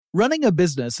Running a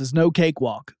business is no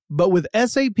cakewalk, but with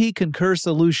SAP Concur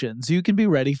Solutions, you can be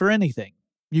ready for anything.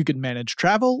 You can manage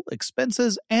travel,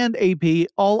 expenses, and AP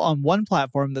all on one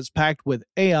platform that's packed with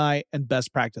AI and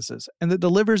best practices, and that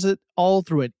delivers it all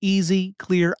through an easy,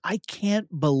 clear, I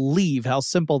can't believe how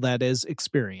simple that is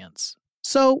experience.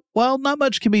 So, while not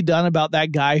much can be done about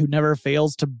that guy who never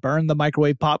fails to burn the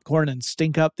microwave popcorn and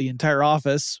stink up the entire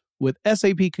office, with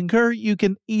SAP Concur, you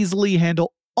can easily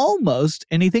handle almost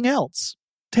anything else.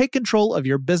 Take control of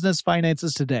your business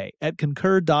finances today at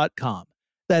Concur.com.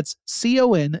 That's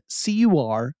CONCUR.com.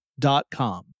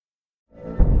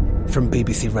 From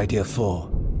BBC Radio 4,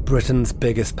 Britain's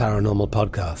biggest paranormal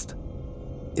podcast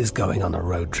is going on a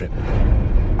road trip.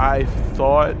 I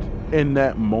thought in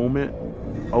that moment,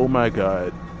 oh my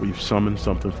God, we've summoned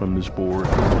something from this board.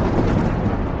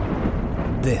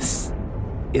 This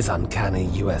is Uncanny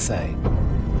USA.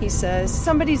 He says,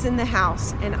 somebody's in the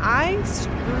house, and I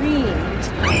screamed.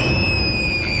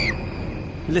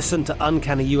 Listen to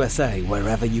Uncanny USA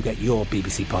wherever you get your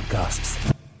BBC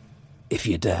podcasts, if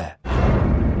you dare.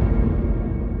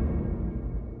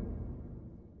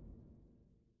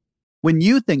 When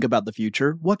you think about the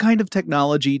future, what kind of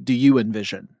technology do you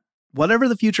envision? Whatever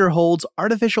the future holds,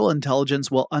 artificial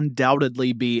intelligence will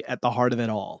undoubtedly be at the heart of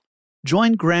it all.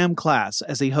 Join Graham Class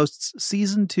as he hosts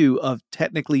Season 2 of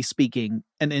Technically Speaking,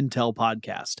 an Intel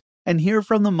podcast, and hear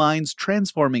from the minds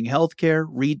transforming healthcare,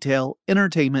 retail,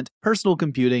 entertainment, personal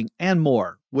computing, and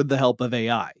more with the help of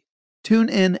AI. Tune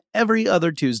in every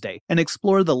other Tuesday and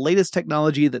explore the latest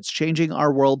technology that's changing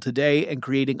our world today and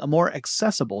creating a more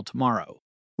accessible tomorrow.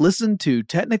 Listen to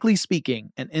Technically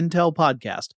Speaking, an Intel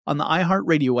podcast on the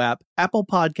iHeartRadio app, Apple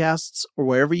Podcasts, or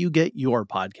wherever you get your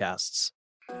podcasts.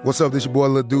 What's up, this your boy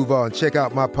Lil Duval, and check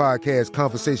out my podcast,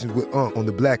 Conversations with Unc, on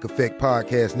the Black Effect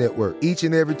Podcast Network. Each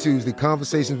and every Tuesday,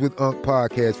 Conversations with Unc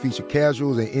podcast feature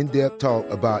casuals and in-depth talk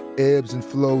about ebbs and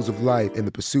flows of life and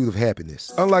the pursuit of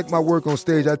happiness. Unlike my work on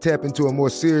stage, I tap into a more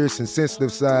serious and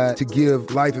sensitive side to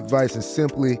give life advice and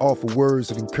simply offer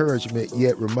words of encouragement,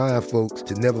 yet remind folks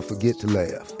to never forget to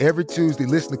laugh. Every Tuesday,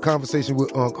 listen to Conversations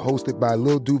with Unc, hosted by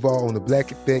Lil Duval on the Black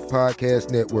Effect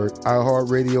Podcast Network,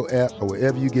 iHeartRadio app, or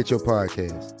wherever you get your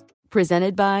podcasts.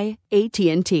 Presented by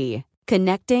AT&T.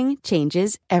 Connecting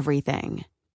changes everything.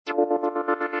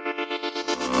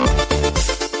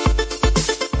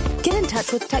 Get in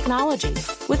touch with technology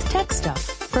with Tech Stuff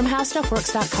from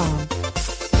HowStuffWorks.com.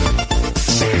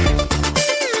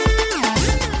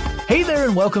 Hey there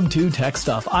and welcome to Tech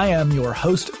Stuff. I am your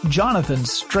host, Jonathan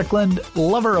Strickland,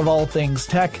 lover of all things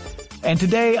tech. And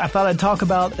today I thought I'd talk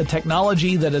about a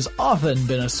technology that has often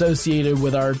been associated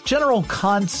with our general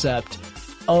concept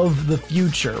of the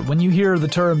future. When you hear the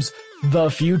terms the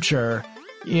future,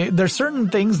 there's certain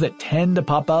things that tend to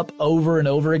pop up over and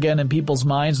over again in people's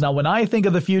minds. Now, when I think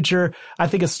of the future, I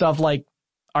think of stuff like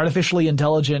artificially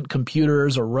intelligent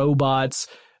computers or robots.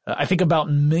 I think about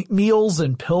meals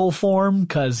in pill form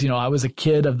because, I was a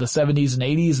kid of the 70s and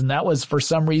 80s, and that was, for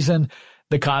some reason,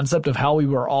 the concept of how we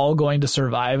were all going to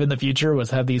survive in the future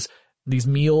was have these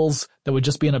meals that would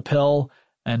just be in a pill.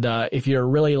 And if you're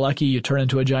really lucky, you turn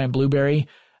into a giant blueberry.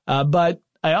 But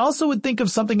I also would think of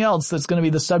something else that's going to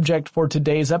be the subject for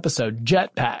today's episode,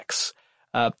 jetpacks.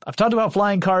 I've talked about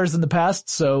flying cars in the past,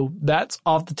 so that's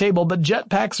off the table, but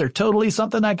jetpacks are totally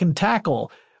something I can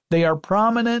tackle. They are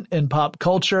prominent in pop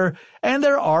culture, and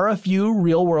there are a few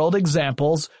real-world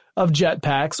examples of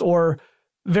jetpacks or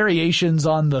variations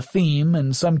on the theme.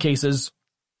 In some cases,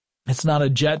 it's not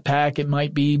a jetpack. It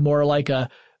might be more like a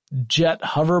jet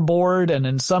hoverboard, and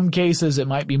in some cases it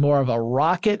might be more of a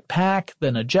rocket pack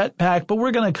than a jet pack, but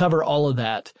we're going to cover all of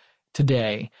that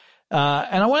today.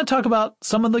 And I want to talk about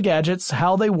some of the gadgets,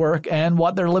 how they work, and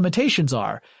what their limitations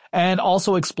are, and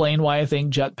also explain why I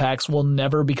think jetpacks will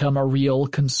never become a real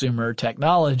consumer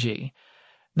technology.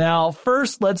 Now,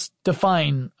 first, let's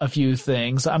define a few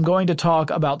things. I'm going to talk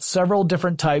about several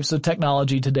different types of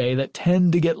technology today that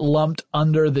tend to get lumped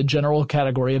under the general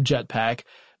category of jetpack.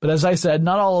 But as I said,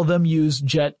 not all of them use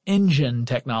jet engine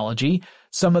technology.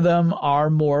 Some of them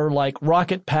are more like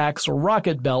rocket packs or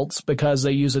rocket belts because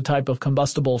they use a type of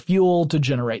combustible fuel to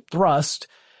generate thrust.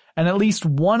 And at least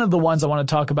one of the ones I want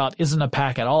to talk about isn't a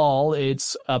pack at all.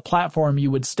 It's a platform you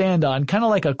would stand on, kind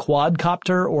of like a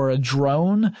quadcopter or a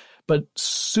drone, but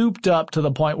souped up to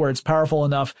the point where it's powerful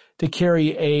enough to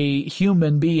carry a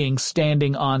human being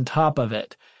standing on top of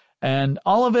it. And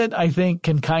all of it, I think,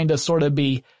 can kind of sort of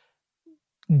be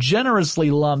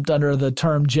generously lumped under the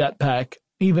term jetpack,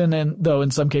 though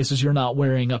in some cases you're not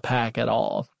wearing a pack at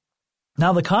all.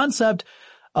 Now, the concept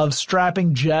of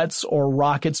strapping jets or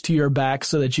rockets to your back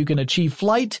so that you can achieve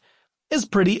flight is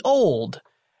pretty old.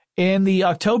 In the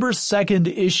October 2nd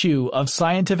issue of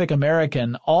Scientific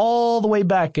American, all the way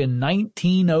back in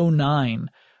 1909,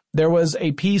 there was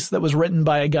a piece that was written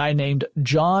by a guy named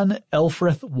John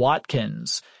Elfreth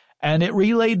Watkins, and it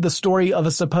relayed the story of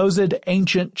a supposed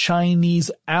ancient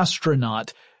Chinese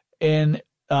astronaut. In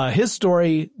his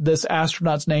story, this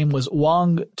astronaut's name was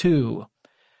Wang Tu.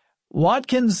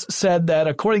 Watkins said that,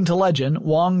 according to legend,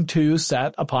 Wang Tu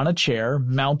sat upon a chair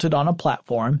mounted on a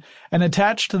platform, and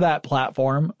attached to that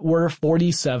platform were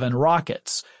 47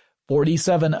 rockets.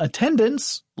 47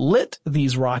 attendants lit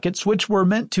these rockets, which were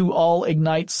meant to all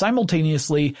ignite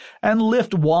simultaneously and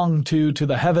lift Wang Tu to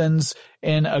the heavens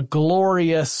in a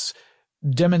glorious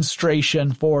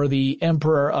demonstration for the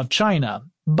Emperor of China.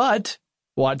 But,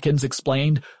 Watkins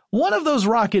explained, one of those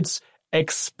rockets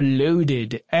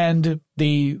exploded, and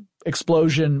the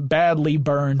explosion badly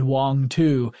burned Wang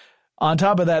Tu. On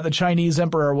top of that, the Chinese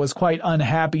emperor was quite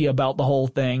unhappy about the whole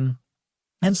thing.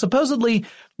 And supposedly,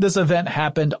 this event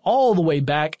happened all the way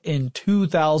back in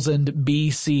 2000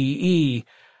 BCE.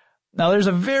 Now, there's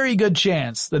a very good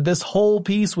chance that this whole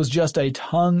piece was just a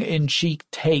tongue-in-cheek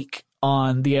take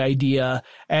on the idea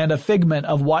and a figment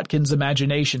of Watkins'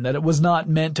 imagination, that it was not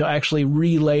meant to actually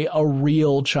relay a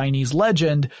real Chinese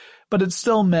legend, but it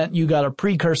still meant you got a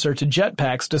precursor to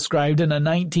jetpacks described in a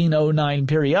 1909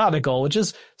 periodical, which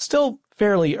is still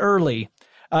fairly early.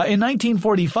 In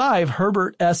 1945,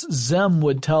 Herbert S. Zim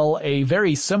would tell a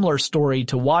very similar story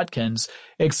to Watkins,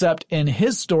 except in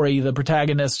his story the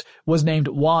protagonist was named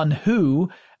Wan Hu,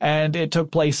 and it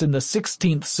took place in the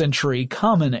 16th century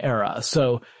Common Era,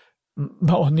 so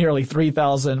nearly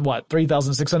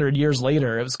 3,600 years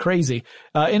later. It was crazy.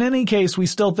 In any case, we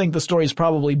still think the story is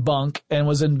probably bunk and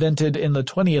was invented in the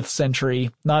 20th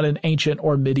century, not in ancient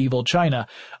or medieval China.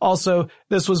 Also,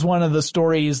 this was one of the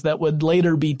stories that would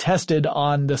later be tested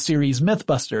on the series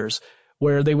Mythbusters,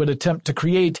 where they would attempt to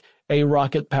create a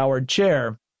rocket-powered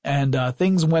chair, and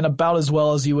things went about as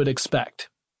well as you would expect.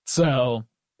 So,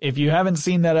 if you haven't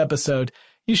seen that episode,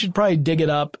 you should probably dig it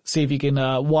up, see if you can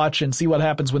watch and see what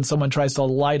happens when someone tries to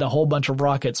light a whole bunch of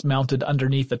rockets mounted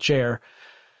underneath a chair.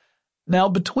 Now,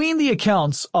 between the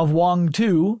accounts of Wang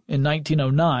Tu in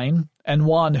 1909 and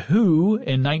Wan Hu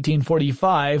in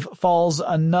 1945 falls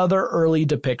another early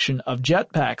depiction of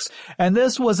jetpacks, and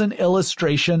this was an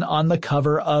illustration on the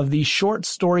cover of the short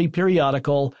story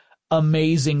periodical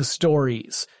Amazing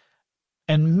Stories.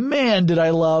 And man, did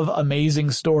I love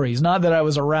Amazing Stories. Not that I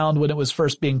was around when it was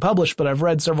first being published, but I've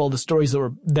read several of the stories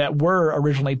that were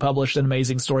originally published in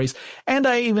Amazing Stories. And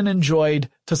I even enjoyed,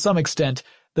 to some extent,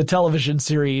 the television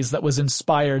series that was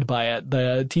inspired by it,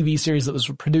 the TV series that was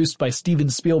produced by Steven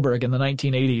Spielberg in the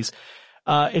 1980s.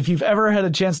 If you've ever had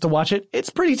a chance to watch it, it's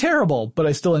pretty terrible, but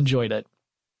I still enjoyed it.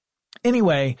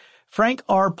 Anyway, Frank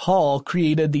R. Paul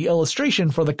created the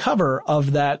illustration for the cover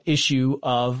of that issue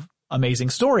of Amazing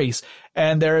Stories.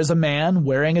 And there is a man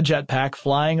wearing a jetpack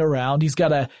flying around. He's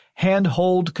got a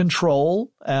handheld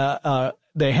control, and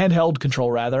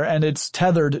it's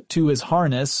tethered to his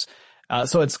harness.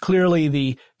 So it's clearly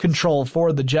the control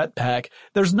for the jetpack.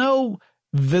 There's no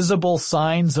visible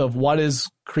signs of what is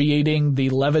creating the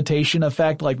levitation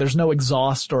effect. Like there's no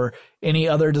exhaust or any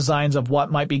other designs of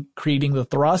what might be creating the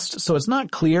thrust. So it's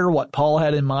not clear what Paul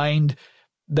had in mind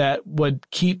that would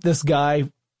keep this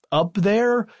guy up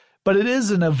there. But it is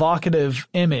an evocative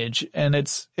image, and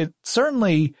it's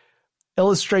certainly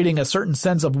illustrating a certain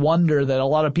sense of wonder that a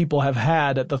lot of people have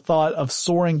had at the thought of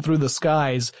soaring through the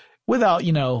skies without,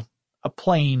 a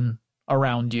plane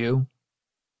around you.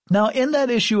 Now, in that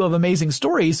issue of Amazing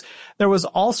Stories, there was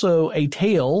also a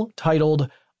tale titled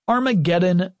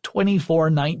Armageddon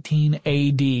 2419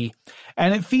 AD,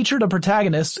 and it featured a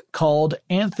protagonist called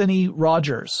Anthony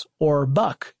Rogers, or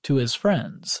Buck to his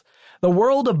friends. The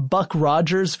world of Buck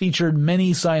Rogers featured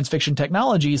many science fiction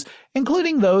technologies,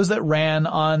 including those that ran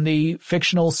on the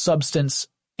fictional substance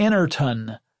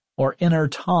Inerton, or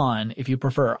Inerton, if you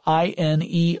prefer, Inerton.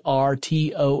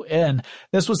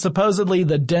 This was supposedly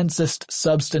the densest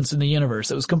substance in the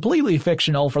universe. It was completely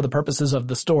fictional for the purposes of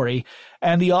the story,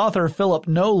 and the author Philip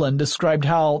Nolan described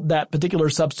how that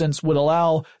particular substance would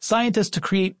allow scientists to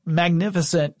create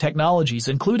magnificent technologies,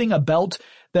 including a belt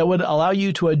that would allow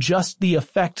you to adjust the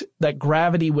effect that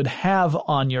gravity would have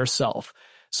on yourself.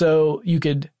 So you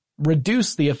could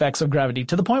reduce the effects of gravity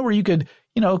to the point where you could,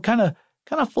 kind of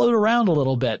float around a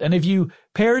little bit. And if you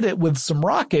paired it with some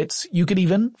rockets, you could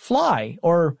even fly,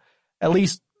 or at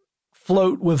least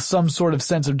float with some sort of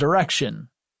sense of direction.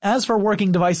 As for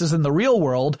working devices in the real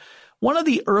world, one of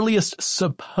the earliest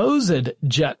supposed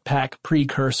jetpack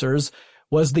precursors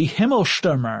was the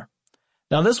Himmelstürmer.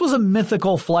 Now, this was a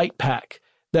mythical flight pack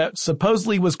that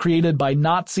supposedly was created by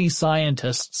Nazi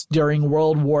scientists during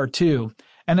World War II.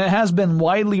 And it has been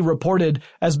widely reported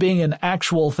as being an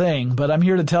actual thing, but I'm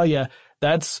here to tell you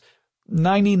that's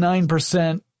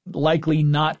 99% likely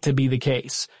not to be the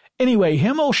case. Anyway,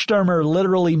 Himmelstürmer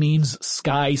literally means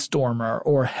sky stormer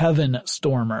or heaven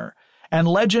stormer. And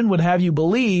legend would have you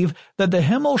believe that the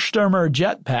Himmelstürmer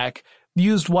jetpack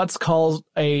used what's called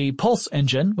a pulse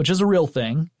engine, which is a real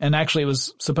thing, and actually it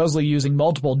was supposedly using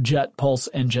multiple jet pulse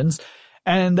engines,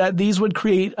 and that these would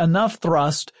create enough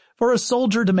thrust for a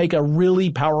soldier to make a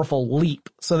really powerful leap.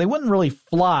 So they wouldn't really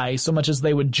fly so much as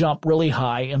they would jump really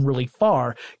high and really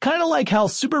far, kind of like how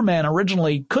Superman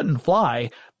originally couldn't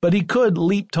fly, but he could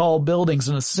leap tall buildings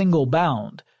in a single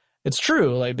bound. It's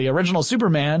true, like the original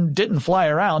Superman didn't fly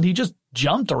around, he just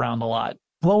jumped around a lot.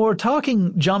 Well, we're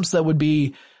talking jumps that would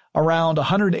be around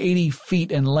 180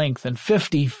 feet in length and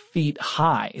 50 feet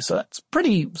high. So that's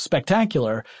pretty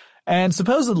spectacular. And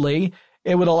supposedly,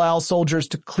 it would allow soldiers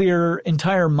to clear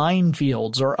entire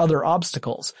minefields or other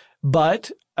obstacles.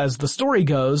 But, as the story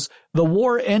goes, the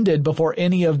war ended before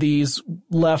any of these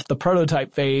left the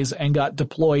prototype phase and got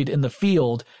deployed in the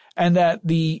field, and that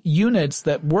the units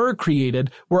that were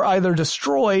created were either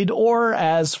destroyed or,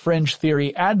 as fringe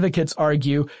theory advocates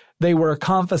argue, they were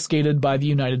confiscated by the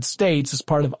United States as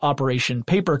part of Operation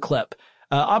Paperclip.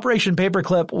 Operation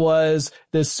Paperclip was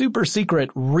this super secret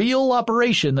real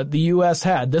operation that the U.S.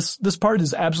 had. This part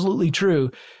is absolutely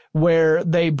true, where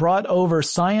they brought over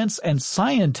science and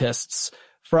scientists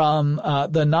from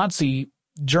the Nazi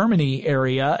Germany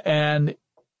area and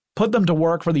put them to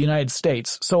work for the United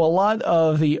States. So a lot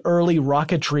of the early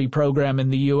rocketry program in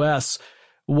the U.S.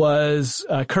 was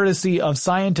courtesy of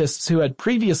scientists who had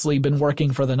previously been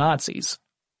working for the Nazis.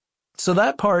 So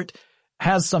that part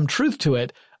has some truth to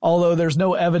it, although there's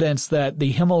no evidence that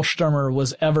the Himmelstürmer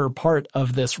was ever part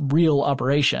of this real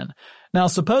operation. Now,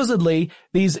 supposedly,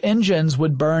 these engines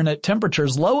would burn at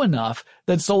temperatures low enough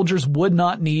that soldiers would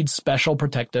not need special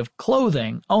protective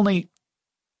clothing. Only,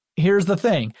 here's the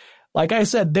thing. Like I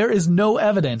said, there is no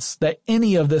evidence that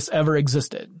any of this ever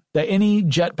existed, that any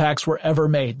jetpacks were ever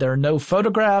made. There are no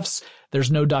photographs,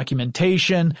 there's no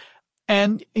documentation,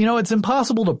 and, it's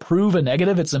impossible to prove a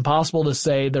negative. It's impossible to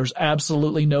say there's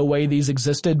absolutely no way these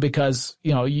existed because,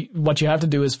 what you have to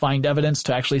do is find evidence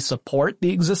to actually support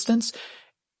the existence.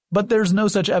 But there's no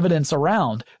such evidence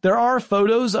around. There are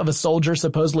photos of a soldier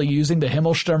supposedly using the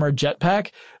Himmelstürmer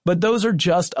jetpack, but those are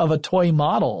just of a toy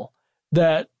model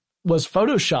that was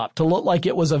photoshopped to look like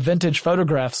it was a vintage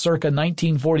photograph circa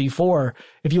 1944.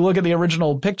 If you look at the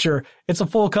original picture, it's a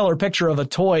full-color picture of a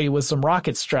toy with some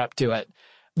rockets strapped to it.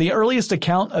 The earliest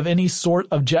account of any sort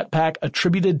of jetpack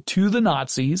attributed to the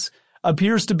Nazis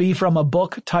appears to be from a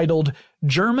book titled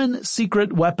German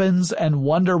Secret Weapons and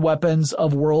Wonder Weapons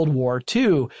of World War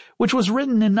II, which was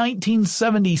written in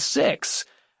 1976.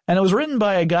 And it was written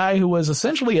by a guy who was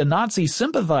essentially a Nazi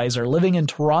sympathizer living in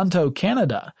Toronto,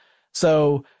 Canada.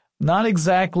 So, not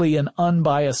exactly an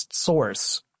unbiased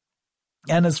source.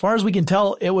 And as far as we can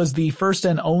tell, it was the first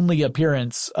and only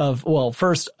appearance of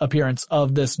this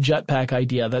jetpack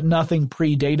idea, that nothing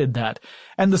predated that.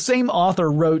 And the same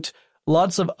author wrote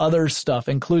lots of other stuff,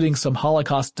 including some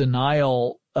Holocaust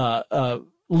denial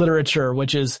literature,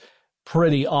 which is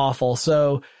pretty awful.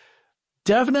 So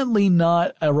definitely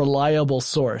not a reliable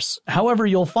source. However,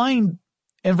 you'll find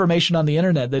information on the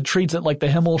internet that treats it like the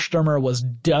Himmelstürmer was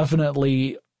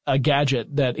definitely a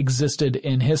gadget that existed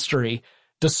in history,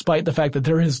 despite the fact that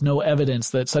there is no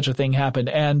evidence that such a thing happened.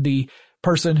 And the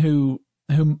person who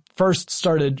first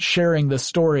started sharing this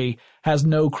story has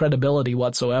no credibility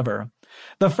whatsoever.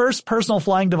 The first personal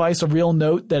flying device of real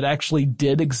note that actually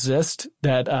did exist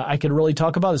that I could really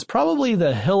talk about is probably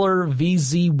the Hiller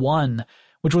VZ-1,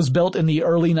 which was built in the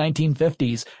early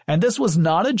 1950s. And this was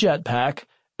not a jetpack,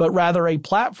 but rather a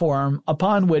platform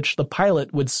upon which the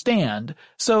pilot would stand.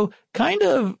 So kind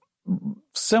of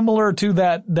similar to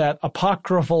that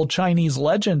apocryphal Chinese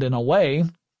legend in a way,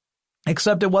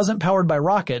 except it wasn't powered by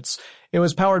rockets. It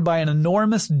was powered by an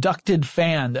enormous ducted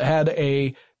fan that had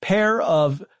a pair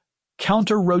of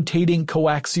counter-rotating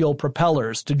coaxial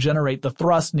propellers to generate the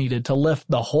thrust needed to lift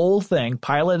the whole thing,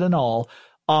 pilot and all,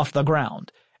 off the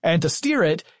ground. And to steer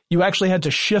it, you actually had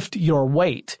to shift your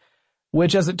weight,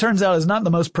 which, as it turns out, is not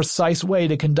the most precise way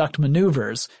to conduct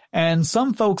maneuvers. And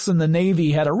some folks in the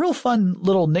Navy had a real fun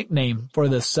little nickname for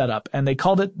this setup, and they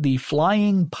called it the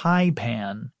Flying Pie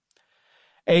Pan.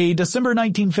 A December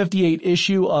 1958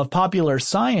 issue of Popular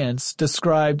Science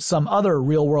described some other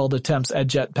real-world attempts at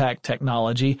jetpack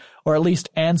technology, or at least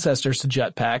ancestors to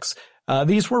jetpacks.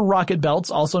 These were rocket belts,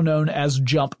 also known as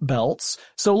jump belts.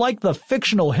 So like the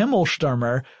fictional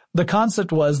Himmelstürmer, The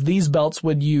concept was these belts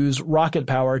would use rocket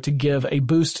power to give a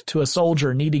boost to a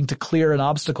soldier needing to clear an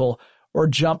obstacle or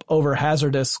jump over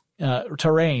hazardous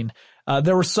terrain.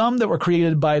 There were some that were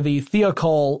created by the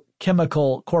Thiokol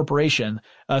Chemical Corporation.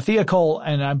 Thiokol,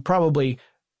 and I'm probably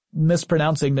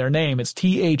mispronouncing their name, it's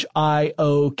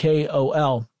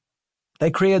Thiokol.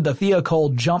 They created the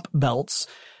Thiokol jump belts.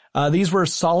 These were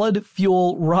solid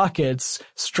fuel rockets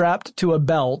strapped to a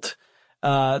belt.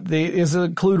 These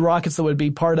include rockets that would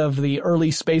be part of the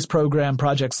early space program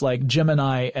projects like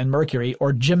Gemini and Mercury,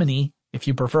 or Gemini, if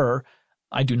you prefer.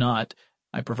 I do not.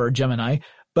 I prefer Gemini.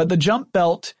 But the jump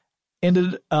belt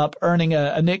ended up earning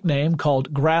a nickname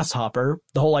called Grasshopper,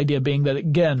 the whole idea being that,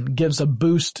 again, gives a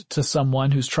boost to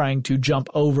someone who's trying to jump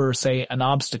over, say, an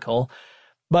obstacle.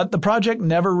 But the project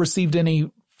never received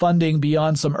any funding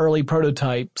beyond some early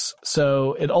prototypes,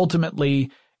 so it ultimately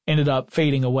ended up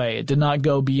fading away. It did not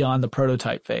go beyond the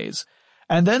prototype phase.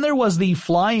 And then there was the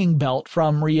flying belt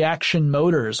from Reaction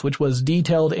Motors, which was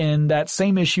detailed in that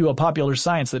same issue of Popular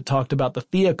Science that talked about the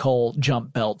Thiokol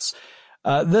jump belts.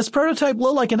 This prototype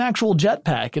looked like an actual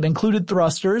jetpack. It included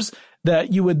thrusters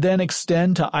that you would then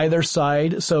extend to either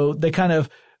side, so they kind of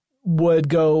would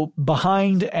go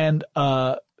behind and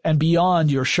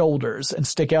beyond your shoulders and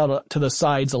stick out to the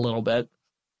sides a little bit,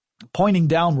 pointing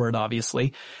downward,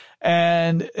 obviously.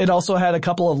 And it also had a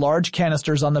couple of large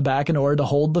canisters on the back in order to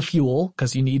hold the fuel,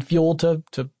 because you need fuel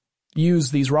to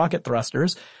use these rocket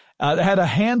thrusters. It had a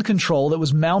hand control that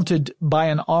was mounted by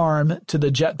an arm to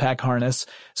the jetpack harness.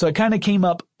 So it kind of came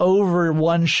up over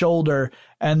one shoulder,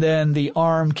 and then the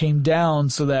arm came down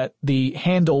so that the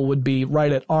handle would be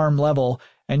right at arm level,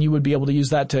 and you would be able to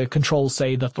use that to control,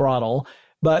 say, the throttle.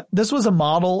 But this was a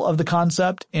model of the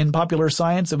concept in Popular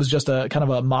Science. It was just a kind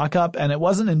of a mock-up, and it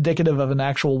wasn't indicative of an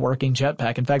actual working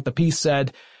jetpack. In fact, the piece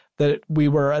said that we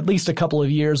were at least a couple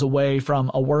of years away from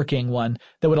a working one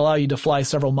that would allow you to fly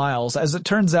several miles. As it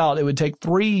turns out, it would take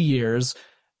 3 years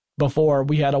before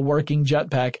we had a working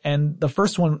jetpack, and the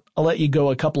first one will let you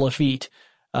go a couple of feet.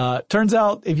 Turns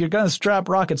out, if you're going to strap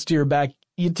rockets to your back,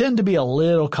 you tend to be a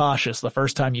little cautious the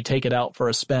first time you take it out for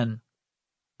a spin.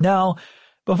 Now,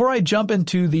 before I jump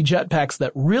into the jetpacks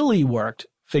that really worked,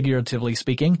 figuratively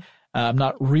speaking, I'm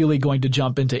not really going to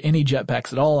jump into any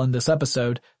jetpacks at all in this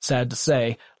episode, sad to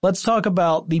say. Let's talk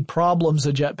about the problems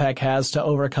a jetpack has to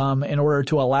overcome in order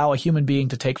to allow a human being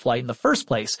to take flight in the first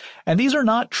place. And these are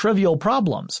not trivial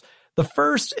problems. The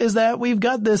first is that we've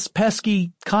got this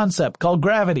pesky concept called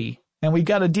gravity, and we've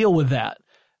got to deal with that.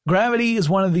 Gravity is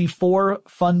one of the 4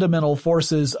 fundamental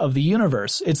forces of the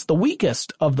universe. It's the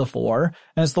weakest of the 4,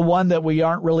 and it's the one that we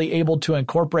aren't really able to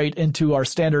incorporate into our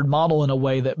standard model in a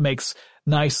way that makes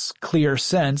nice, clear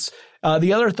sense.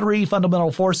 The other 3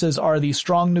 fundamental forces are the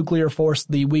strong nuclear force,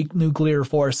 the weak nuclear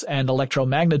force, and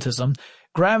electromagnetism.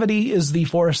 Gravity is the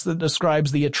force that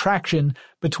describes the attraction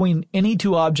between any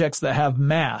 2 objects that have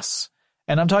mass.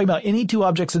 And I'm talking about any 2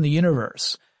 objects in the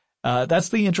universe. That's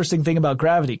the interesting thing about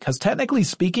gravity, because technically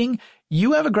speaking,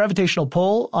 you have a gravitational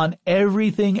pull on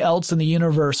everything else in the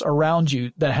universe around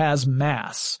you that has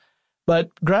mass. But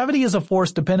gravity is a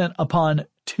force dependent upon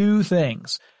 2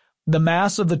 things: the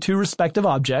mass of the 2 respective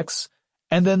objects,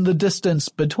 and then the distance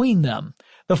between them.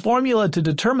 The formula to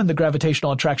determine the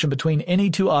gravitational attraction between any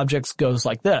 2 objects goes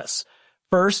like this.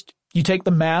 First, you take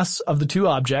the mass of the 2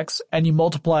 objects and you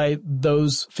multiply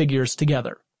those figures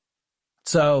together.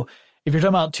 So, if you're talking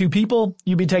about 2 people,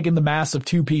 you'd be taking the mass of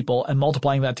 2 people and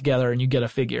multiplying that together and you get a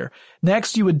figure.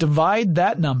 Next, you would divide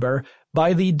that number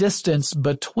by the distance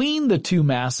between the 2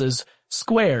 masses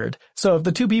squared. So if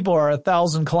the 2 people are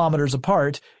 1,000 kilometers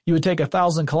apart, you would take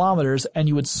 1,000 kilometers and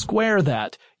you would square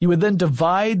that. You would then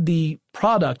divide the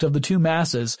product of the 2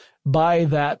 masses by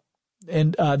that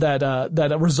and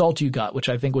that result you got, which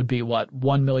I think would be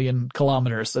 1 million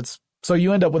kilometers. So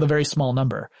you end up with a very small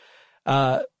number.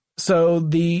 So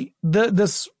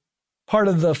this part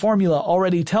of the formula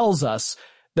already tells us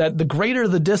that the greater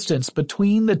the distance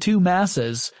between the 2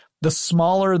 masses, the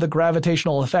smaller the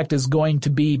gravitational effect is going to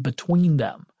be between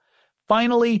them.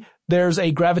 Finally, there's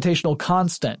a gravitational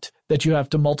constant that you have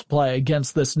to multiply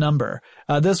against this number.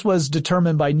 This was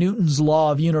determined by Newton's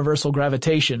law of universal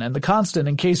gravitation, and the constant,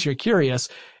 in case you're curious,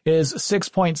 is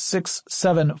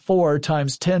 6.674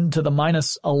 times 10 to the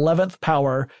minus 11th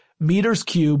power meters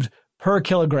cubed per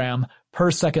kilogram per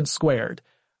second squared.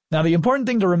 Now, the important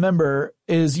thing to remember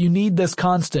is you need this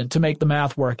constant to make the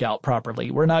math work out properly.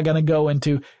 We're not going to go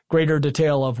into greater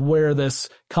detail of where this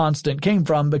constant came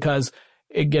from because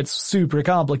it gets super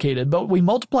complicated, but we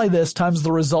multiply this times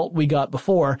the result we got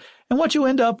before, and what you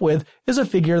end up with is a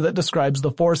figure that describes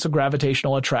the force of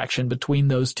gravitational attraction between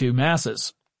those 2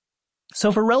 masses.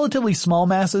 So for relatively small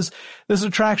masses, this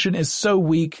attraction is so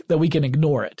weak that we can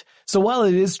ignore it. So while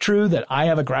it is true that I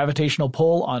have a gravitational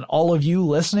pull on all of you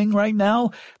listening right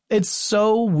now, it's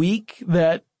so weak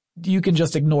that you can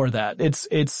just ignore that.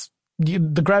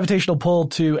 The gravitational pull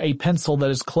to a pencil that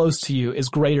is close to you is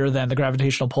greater than the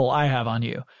gravitational pull I have on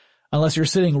you. Unless you're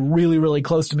sitting really, really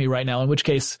close to me right now, in which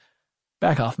case,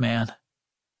 back off, man.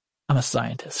 I'm a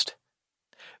scientist.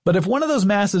 But if one of those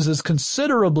masses is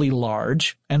considerably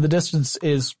large, and the distance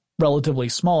is relatively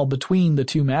small between the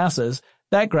two masses,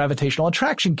 that gravitational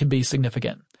attraction can be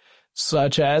significant,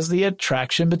 such as the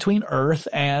attraction between Earth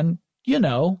and,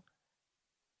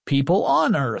 people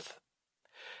on Earth.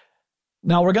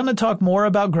 Now, we're going to talk more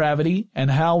about gravity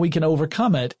and how we can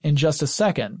overcome it in just a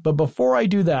second, but before I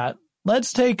do that,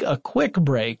 let's take a quick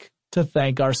break to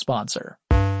thank our sponsor.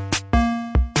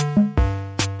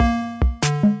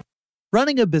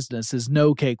 Running a business is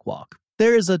no cakewalk.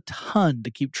 There is a ton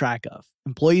to keep track of.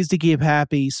 Employees to keep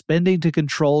happy, spending to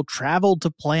control, travel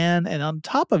to plan, and on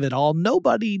top of it all,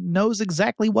 nobody knows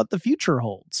exactly what the future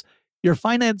holds. Your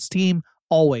finance team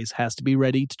always has to be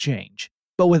ready to change.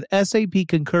 But with SAP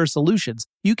Concur Solutions,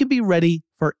 you can be ready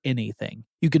for anything.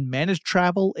 You can manage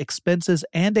travel, expenses,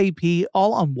 and AP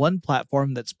all on one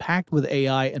platform that's packed with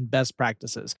AI and best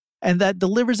practices. And that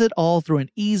delivers it all through an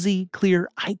easy, clear,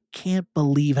 I can't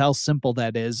believe how simple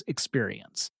that is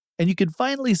experience. And you can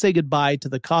finally say goodbye to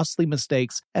the costly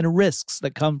mistakes and risks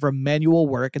that come from manual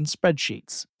work and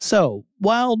spreadsheets. So,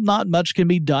 while not much can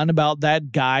be done about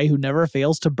that guy who never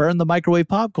fails to burn the microwave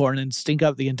popcorn and stink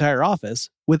up the entire office,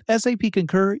 with SAP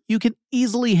Concur, you can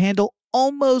easily handle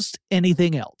almost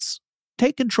anything else.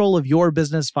 Take control of your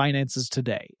business finances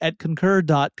today at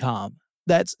Concur.com.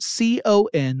 That's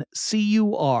CONCUR.com.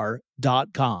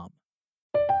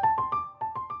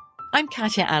 I'm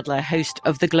Katya Adler, host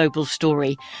of The Global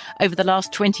Story. Over the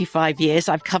last 25 years,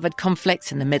 I've covered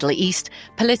conflicts in the Middle East,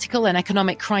 political and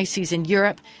economic crises in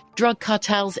Europe, drug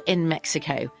cartels in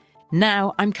Mexico.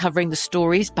 Now I'm covering the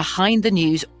stories behind the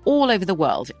news all over the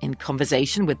world in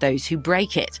conversation with those who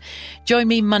break it. Join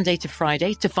me Monday to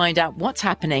Friday to find out what's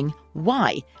happening,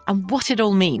 why, and what it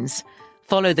all means.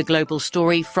 Follow The Global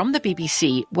Story from the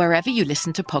BBC wherever you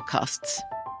listen to podcasts.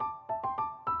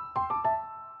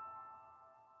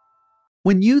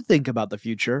 When you think about the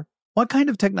future, what kind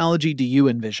of technology do you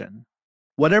envision?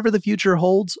 Whatever the future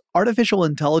holds, artificial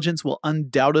intelligence will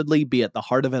undoubtedly be at the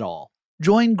heart of it all.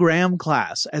 Join Graham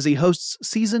Class as he hosts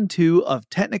Season 2 of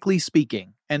Technically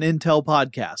Speaking, an Intel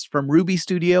podcast from Ruby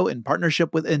Studio in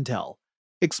partnership with Intel.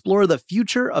 Explore the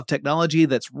future of technology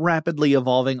that's rapidly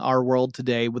evolving our world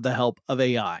today with the help of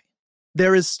AI.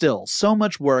 There is still so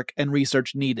much work and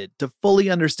research needed to fully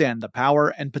understand the power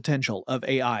and potential of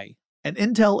AI, and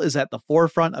Intel is at the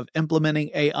forefront of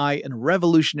implementing AI and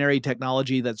revolutionary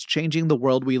technology that's changing the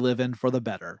world we live in for the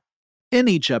better. In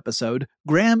each episode,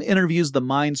 Graham interviews the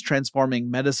minds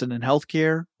transforming medicine and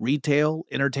healthcare, retail,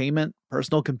 entertainment,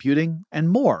 personal computing, and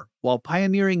more, while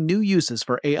pioneering new uses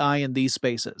for AI in these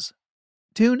spaces.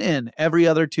 Tune in every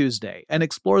other Tuesday and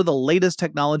explore the latest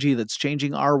technology that's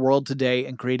changing our world today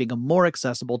and creating a more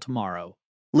accessible tomorrow.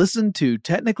 Listen to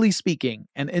Technically Speaking,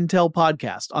 an Intel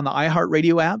podcast on the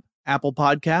iHeartRadio app, Apple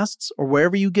Podcasts, or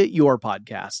wherever you get your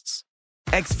podcasts.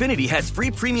 Xfinity has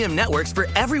free premium networks for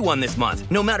everyone this month,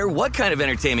 no matter what kind of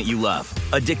entertainment you love.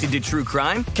 Addicted to true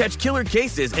crime? Catch killer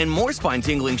cases and more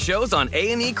spine-tingling shows on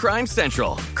A&E Crime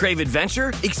Central. Crave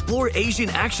adventure? Explore Asian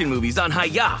action movies on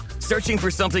Hi-YAH. Searching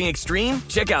for something extreme?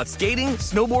 Check out skating,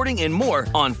 snowboarding, and more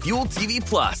on Fuel TV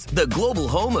Plus, the global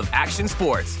home of action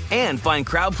sports. And find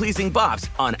crowd-pleasing bops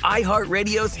on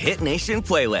iHeartRadio's Hit Nation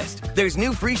playlist. There's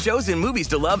new free shows and movies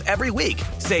to love every week.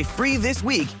 Say free this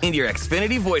week in your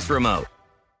Xfinity voice remote.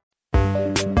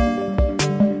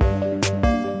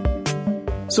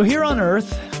 So here on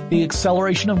Earth, the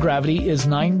acceleration of gravity is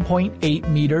 9.8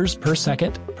 meters per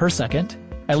second.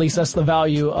 At least that's the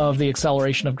value of the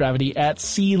acceleration of gravity at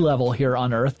sea level here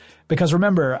on Earth. Because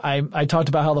remember, I talked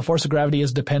about how the force of gravity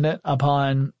is dependent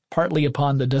partly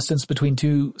upon the distance between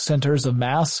two centers of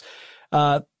mass.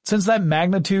 Since that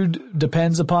magnitude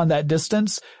depends upon that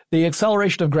distance, the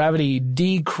acceleration of gravity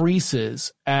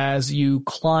decreases as you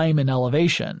climb in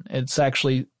elevation. It's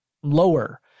actually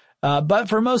lower. But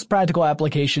for most practical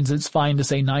applications, it's fine to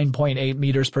say 9.8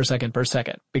 meters per second,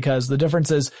 because the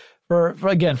differences for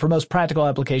most practical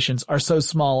applications are so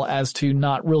small as to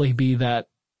not really be that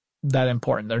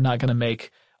important. They're not going to make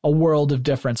a world of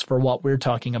difference for what we're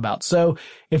talking about. So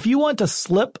if you want to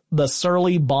slip the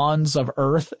surly bonds of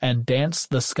Earth and dance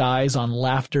the skies on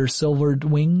laughter-silvered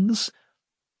wings,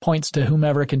 points to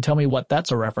whomever can tell me what that's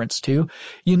a reference to,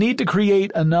 you need to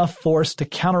create enough force to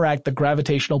counteract the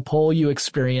gravitational pull you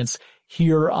experience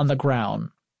here on the ground.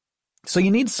 So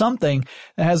you need something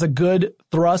that has a good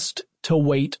thrust to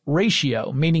weight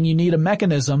ratio, meaning you need a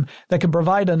mechanism that can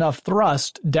provide enough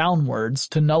thrust downwards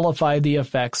to nullify the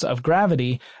effects of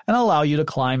gravity and allow you to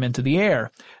climb into the air.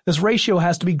 This ratio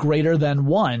has to be greater than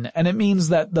 1, and it means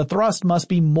that the thrust must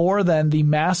be more than the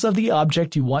mass of the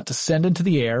object you want to send into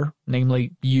the air,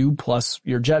 namely you plus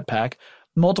your jetpack,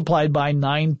 multiplied by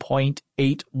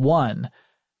 9.81.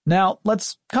 Now,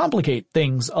 let's complicate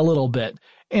things a little bit.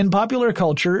 In popular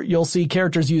culture, you'll see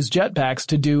characters use jetpacks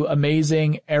to do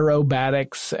amazing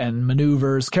aerobatics and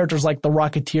maneuvers. Characters like the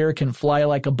Rocketeer can fly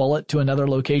like a bullet to another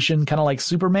location, kind of like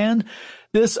Superman.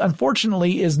 This,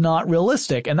 unfortunately, is not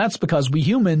realistic, and that's because we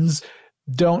humans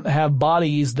don't have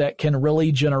bodies that can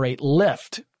really generate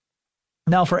lift.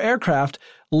 Now, for aircraft,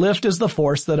 lift is the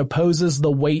force that opposes the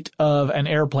weight of an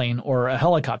airplane or a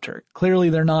helicopter. Clearly,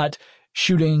 they're not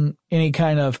shooting any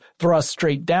kind of thrust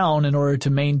straight down in order to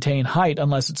maintain height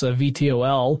unless it's a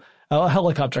VTOL. A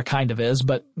helicopter kind of is,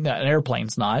 but an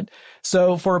airplane's not.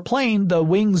 So for a plane, the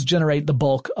wings generate the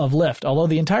bulk of lift. Although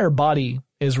the entire body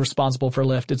is responsible for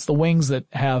lift, it's the wings that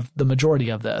have the majority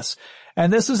of this.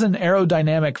 And this is an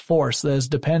aerodynamic force that is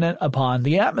dependent upon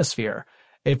the atmosphere.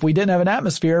 If we didn't have an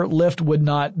atmosphere, lift would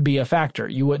not be a factor.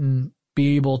 You wouldn't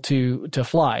be able to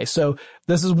fly. So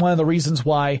this is one of the reasons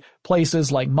why places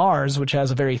like Mars, which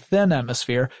has a very thin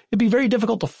atmosphere, it'd be very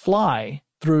difficult to fly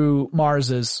through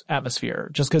Mars's atmosphere,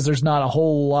 just because there's not a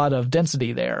whole lot of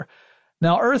density there.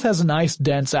 Now, Earth has a nice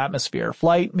dense atmosphere.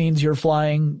 Flight means you're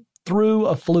flying through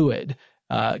a fluid,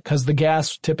 because the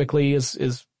gas typically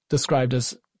is described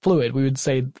as fluid. We would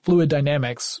say fluid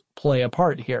dynamics play a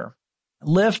part here.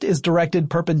 Lift is directed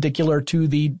perpendicular to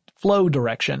the flow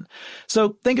direction.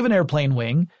 So think of an airplane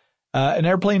wing. An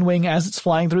airplane wing, as it's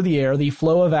flying through the air, the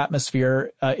flow of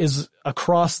atmosphere is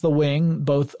across the wing,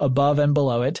 both above and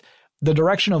below it. The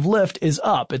direction of lift is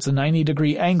up. It's a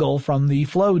 90-degree angle from the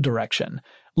flow direction.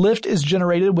 Lift is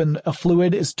generated when a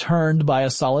fluid is turned by a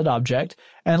solid object,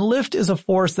 and lift is a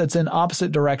force that's in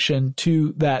opposite direction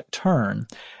to that turn.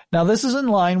 Now, this is in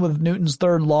line with Newton's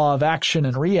third law of action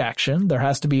and reaction. There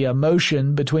has to be a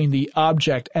motion between the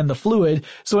object and the fluid.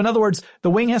 So in other words, the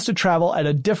wing has to travel at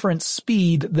a different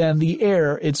speed than the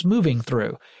air it's moving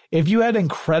through. If you had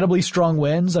incredibly strong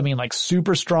winds, I mean like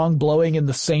super strong, blowing in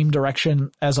the same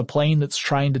direction as a plane that's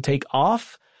trying to take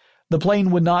off, the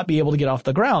plane would not be able to get off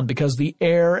the ground because the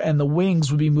air and the wings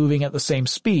would be moving at the same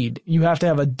speed. You have to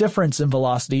have a difference in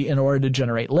velocity in order to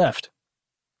generate lift.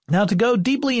 Now, to go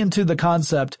deeply into the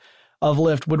concept of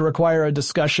lift would require a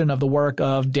discussion of the work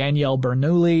of Daniel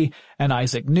Bernoulli and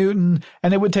Isaac Newton,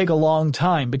 and it would take a long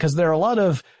time because there are a lot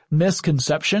of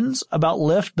misconceptions about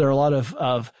lift. There are a lot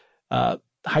of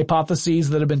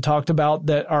hypotheses that have been talked about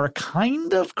that are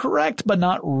kind of correct, but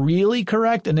not really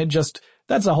correct, and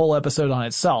that's a whole episode on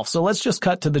itself. So let's just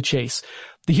cut to the chase.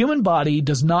 The human body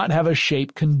does not have a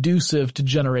shape conducive to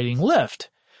generating lift.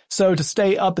 So to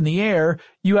stay up in the air,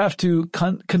 you have to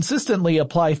consistently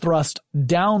apply thrust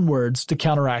downwards to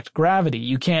counteract gravity.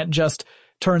 You can't just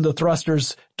turn the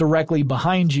thrusters directly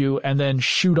behind you and then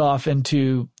shoot off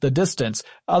into the distance.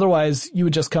 Otherwise, you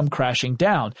would just come crashing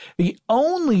down. The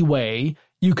only way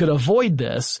you could avoid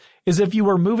this is if you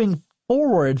were moving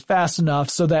forward fast enough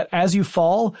so that as you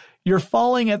fall, you're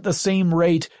falling at the same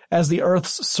rate as the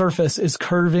Earth's surface is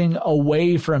curving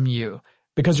away from you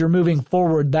because you're moving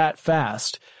forward that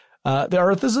fast. The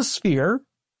Earth is a sphere.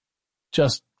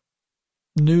 Just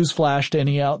newsflash to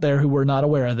any out there who were not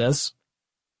aware of this.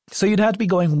 So you'd have to be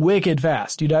going wicked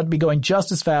fast. You'd have to be going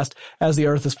just as fast as the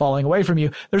Earth is falling away from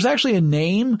you. There's actually a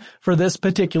name for this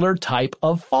particular type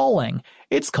of falling.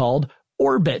 It's called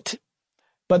orbit.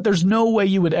 But there's no way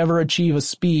you would ever achieve a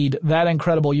speed that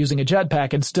incredible using a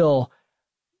jetpack and still,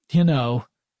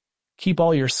 keep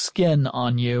all your skin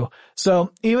on you.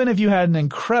 So even if you had an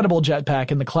incredible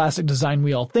jetpack in the classic design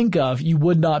we all think of, you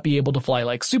would not be able to fly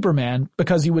like Superman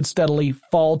because you would steadily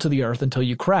fall to the earth until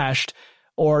you crashed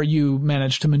or you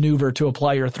managed to maneuver to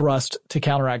apply your thrust to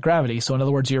counteract gravity. So in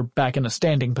other words, you're back in a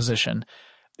standing position.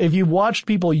 If you've watched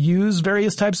people use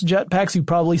various types of jetpacks, you've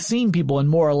probably seen people in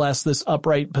more or less this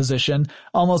upright position,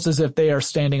 almost as if they are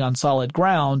standing on solid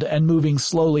ground and moving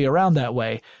slowly around that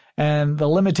way. And the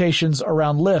limitations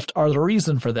around lift are the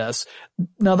reason for this.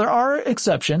 Now, there are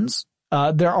exceptions.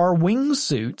 There are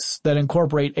wingsuits that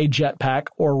incorporate a jetpack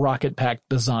or rocket pack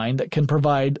design that can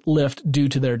provide lift due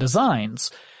to their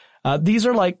designs. These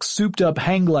are like souped-up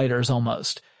hang gliders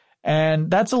almost. And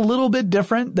that's a little bit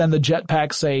different than the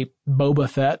jetpack, say, Boba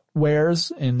Fett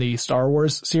wears in the Star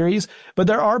Wars series. But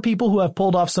there are people who have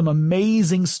pulled off some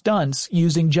amazing stunts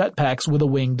using jetpacks with a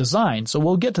wing design. So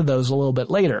we'll get to those a little bit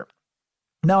later.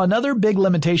 Now, another big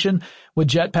limitation with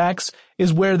jetpacks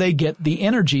is where they get the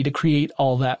energy to create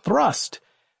all that thrust.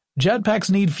 Jetpacks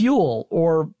need fuel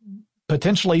or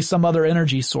potentially some other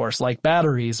energy source like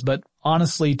batteries, but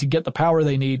honestly, to get the power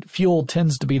they need, fuel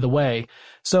tends to be the way.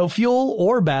 So fuel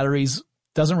or batteries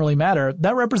doesn't really matter.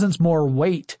 That represents more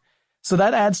weight. So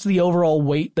that adds to the overall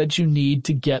weight that you need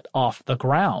to get off the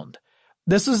ground.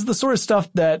 This is the sort of stuff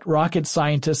that rocket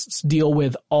scientists deal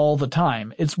with all the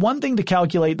time. It's one thing to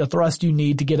calculate the thrust you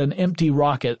need to get an empty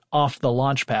rocket off the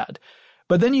launch pad.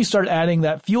 But then you start adding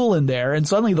that fuel in there, and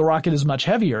suddenly the rocket is much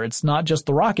heavier. It's not just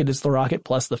the rocket, it's the rocket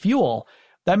plus the fuel.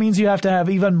 That means you have to have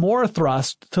even more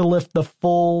thrust to lift the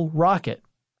full rocket,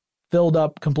 filled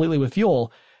up completely with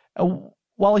fuel.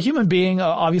 While a human being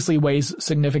obviously weighs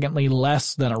significantly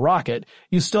less than a rocket,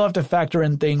 you still have to factor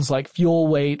in things like fuel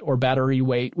weight or battery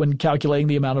weight when calculating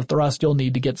the amount of thrust you'll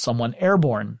need to get someone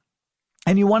airborne.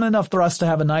 And you want enough thrust to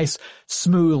have a nice,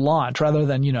 smooth launch rather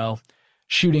than,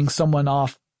 shooting someone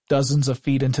off dozens of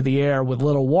feet into the air with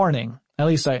little warning. At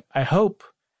least I hope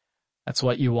that's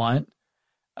what you want.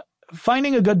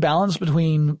 Finding a good balance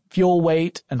between fuel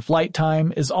weight and flight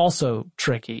time is also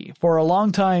tricky. For a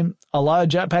long time, a lot of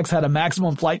jetpacks had a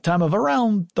maximum flight time of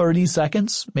around 30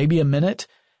 seconds, maybe a minute,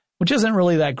 which isn't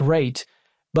really that great,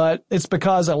 but it's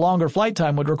because a longer flight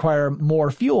time would require more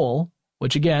fuel,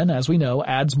 which again, as we know,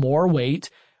 adds more weight,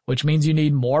 which means you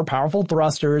need more powerful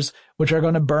thrusters, which are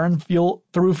going to burn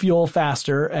fuel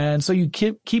faster, and so you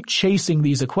keep chasing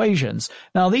these equations.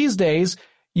 Now, these days,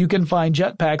 you can find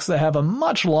jetpacks that have a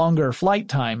much longer flight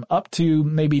time, up to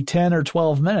maybe 10 or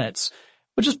 12 minutes,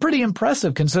 which is pretty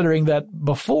impressive considering that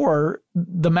before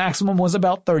the maximum was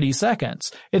about 30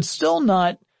 seconds. It's still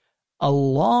not a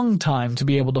long time to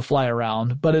be able to fly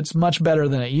around, but it's much better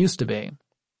than it used to be.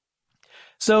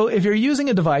 So if you're using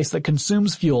a device that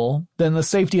consumes fuel, then the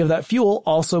safety of that fuel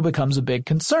also becomes a big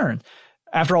concern.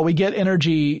 After all, we get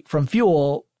energy from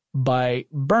fuel by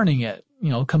burning it.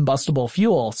 Combustible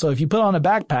fuel. So if you put on a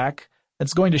backpack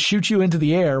that's going to shoot you into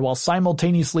the air while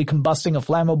simultaneously combusting a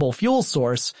flammable fuel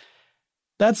source,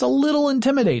 that's a little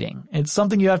intimidating. It's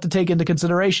something you have to take into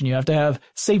consideration. You have to have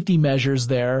safety measures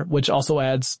there, which also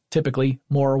adds typically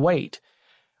more weight.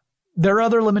 There are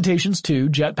other limitations too.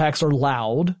 Jetpacks are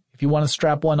loud. If you want to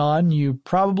strap one on, you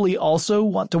probably also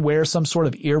want to wear some sort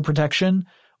of ear protection,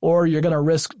 or you're going to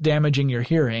risk damaging your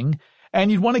hearing. And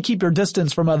you'd want to keep your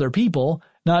distance from other people,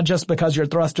 not just because your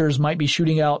thrusters might be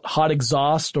shooting out hot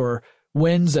exhaust or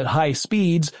winds at high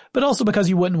speeds, but also because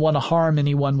you wouldn't want to harm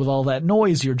anyone with all that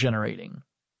noise you're generating.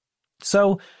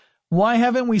 So, why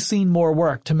haven't we seen more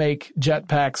work to make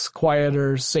jetpacks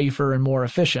quieter, safer, and more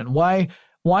efficient? Why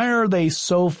are they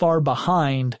so far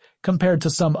behind compared to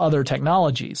some other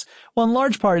technologies? Well, in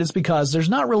large part it's because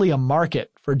there's not really a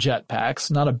market for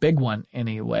jetpacks, not a big one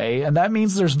anyway, and that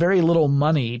means there's very little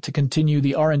money to continue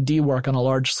the R&D work on a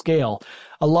large scale.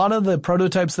 A lot of the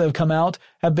prototypes that have come out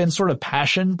have been sort of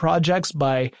passion projects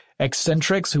by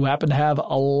eccentrics who happen to have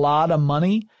a lot of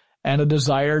money and a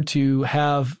desire to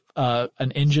have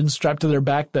an engine strapped to their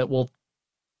back that will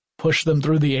push them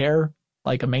through the air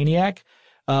like a maniac.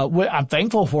 I'm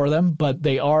thankful for them, but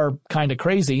they are kind of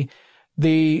crazy.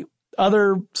 The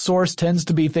other source tends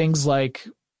to be things like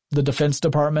the Defense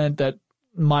Department that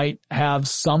might have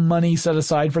some money set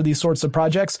aside for these sorts of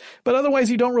projects, but otherwise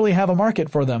you don't really have a market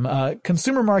for them.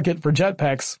 Consumer market for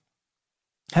jetpacks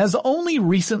has only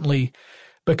recently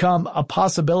become a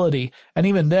possibility, and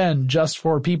even then just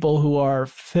for people who are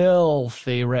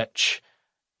filthy rich,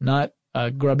 not a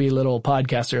grubby little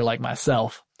podcaster like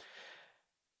myself.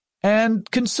 And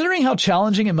considering how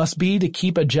challenging it must be to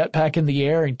keep a jetpack in the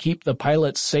air and keep the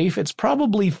pilots safe, it's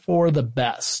probably for the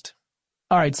best.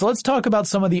 All right, so let's talk about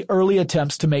some of the early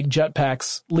attempts to make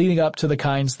jetpacks leading up to the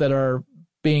kinds that are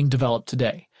being developed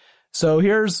today. So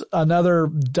here's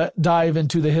another dive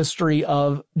into the history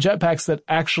of jetpacks that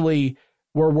actually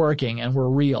were working and were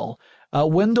real.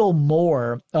 Wendell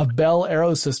Moore of Bell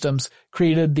Aerosystems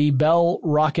created the Bell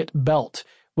Rocket Belt,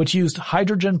 which used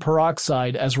hydrogen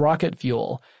peroxide as rocket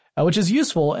fuel, which is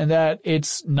useful in that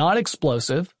it's not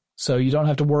explosive, so you don't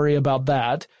have to worry about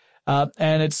that,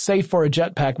 and it's safe for a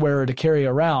jetpack wearer to carry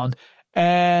around.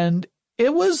 And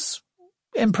it was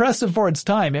impressive for its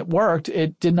time. It worked.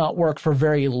 It did not work for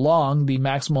very long. The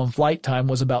maximum flight time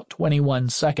was about 21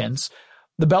 seconds.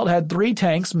 The belt had 3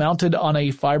 tanks mounted on a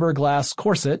fiberglass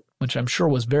corset, which I'm sure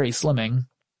was very slimming,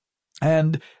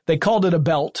 and they called it a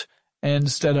belt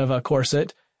instead of a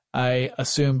corset. I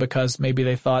assume because maybe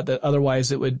they thought that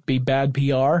otherwise it would be bad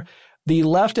PR. The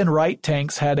left and right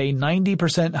tanks had a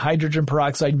 90% hydrogen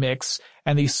peroxide mix,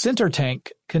 and the center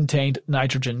tank contained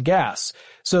nitrogen gas.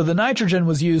 So the nitrogen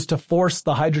was used to force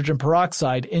the hydrogen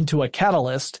peroxide into a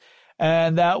catalyst,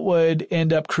 and that would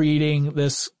end up creating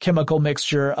this chemical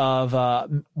mixture of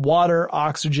water,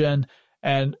 oxygen,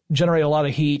 and generate a lot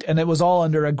of heat, and it was all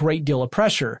under a great deal of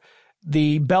pressure.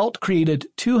 The belt created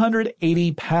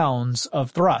 280 pounds of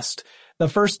thrust. The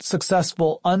first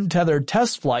successful untethered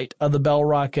test flight of the Bell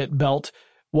rocket belt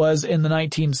was in the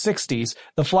 1960s.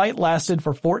 The flight lasted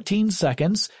for 14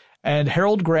 seconds, and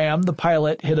Harold Graham, the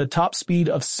pilot, hit a top speed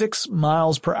of 6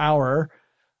 miles per hour,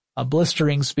 a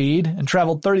blistering speed, and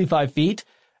traveled 35 feet.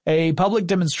 A public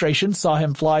demonstration saw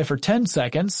him fly for 10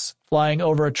 seconds, flying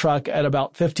over a truck at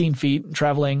about 15 feet and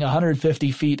traveling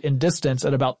 150 feet in distance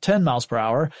at about 10 miles per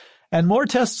hour. And more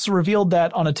tests revealed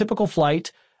that on a typical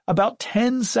flight, about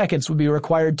 10 seconds would be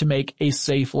required to make a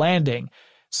safe landing.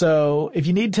 So if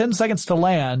you need 10 seconds to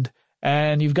land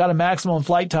and you've got a maximum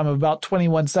flight time of about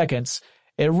 21 seconds,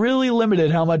 it really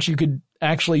limited how much you could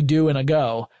actually do in a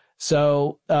go.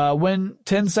 So when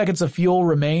 10 seconds of fuel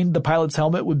remained, the pilot's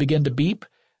helmet would begin to beep.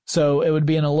 So it would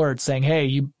be an alert saying, hey,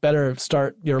 you better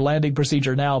start your landing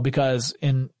procedure now because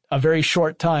in a very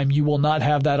short time you will not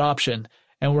have that option.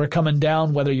 And we're coming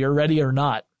down whether you're ready or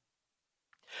not.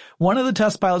 One of the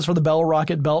test pilots for the Bell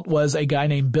rocket belt was a guy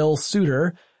named Bill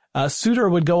Suter. Suter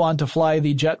would go on to fly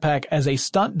the jetpack as a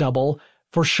stunt double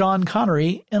for Sean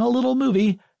Connery in a little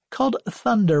movie called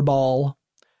Thunderball.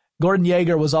 Gordon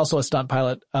Yeager was also a stunt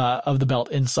pilot of the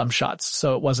belt in some shots,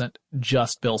 so it wasn't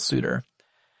just Bill Suter.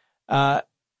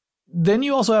 Then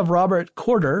you also have Robert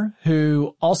Corder,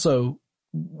 who also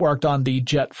worked on the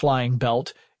jet flying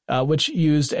belt, which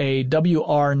used a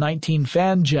WR-19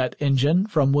 fan jet engine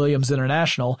from Williams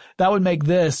International. That would make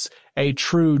this a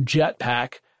true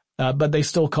jetpack, but they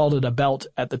still called it a belt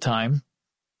at the time,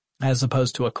 as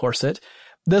opposed to a corset.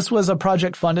 This was a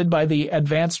project funded by the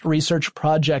Advanced Research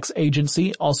Projects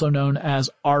Agency, also known as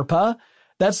ARPA.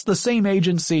 That's the same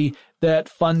agency that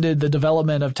funded the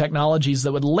development of technologies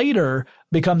that would later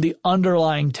become the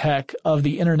underlying tech of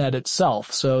the internet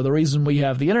itself. So the reason we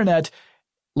have the internet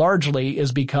largely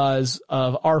is because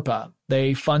of ARPA.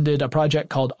 They funded a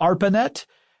project called ARPANET,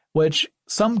 which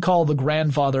some call the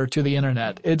grandfather to the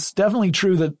internet. It's definitely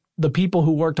true that the people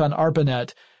who worked on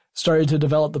ARPANET started to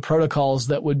develop the protocols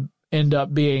that would end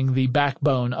up being the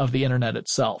backbone of the internet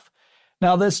itself.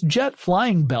 Now, this jet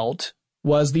flying belt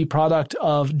was the product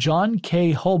of John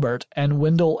K. Hulbert and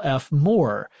Wendell F.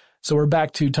 Moore. So we're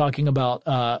back to talking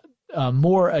about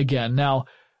Moore again. Now,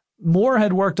 Moore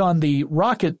had worked on the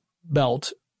rocket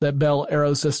belt that Bell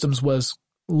Aerosystems was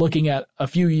looking at a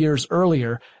few years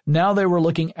earlier. Now they were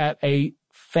looking at a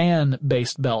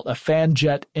fan-based belt, a fan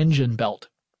jet engine belt.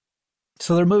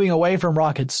 So they're moving away from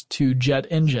rockets to jet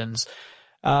engines.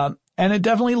 And it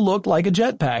definitely looked like a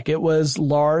jetpack. It was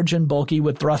large and bulky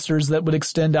with thrusters that would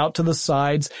extend out to the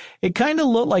sides. It kind of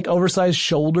looked like oversized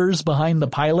shoulders behind the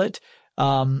pilot,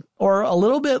 or a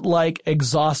little bit like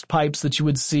exhaust pipes that you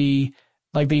would see,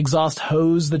 like the exhaust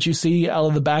hose that you see out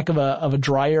of the back of a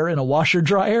dryer in a washer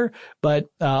dryer, but,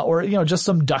 or, just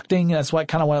some ducting. That's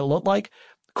what it looked like.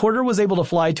 Corder was able to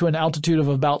fly to an altitude of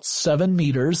about 7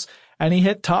 meters, and he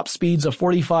hit top speeds of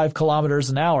 45 kilometers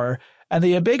an hour. And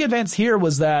the big advance here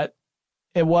was that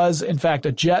it was, in fact,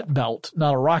 a jet belt,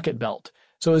 not a rocket belt.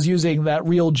 So it was using that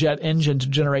real jet engine to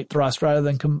generate thrust rather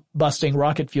than combusting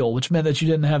rocket fuel, which meant that you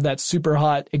didn't have that super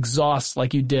hot exhaust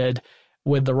like you did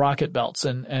with the rocket belts.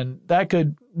 And that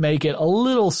could make it a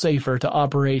little safer to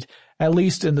operate, at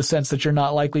least in the sense that you're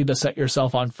not likely to set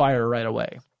yourself on fire right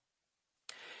away.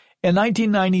 In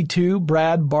 1992,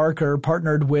 Brad Barker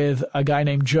partnered with a guy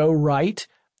named Joe Wright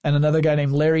and another guy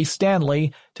named Larry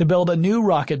Stanley to build a new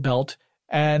rocket belt,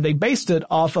 and they based it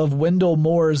off of Wendell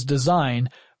Moore's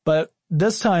design, but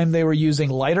this time they were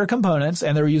using lighter components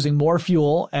and they were using more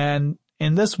fuel, and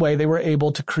in this way they were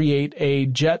able to create a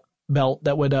jet belt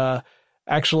that would or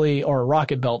a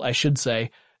rocket belt, I should say,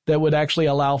 that would actually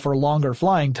allow for longer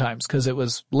flying times because it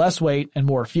was less weight and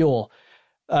more fuel.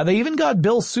 They even got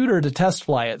Bill Suter to test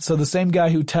fly it, so the same guy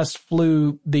who test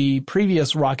flew the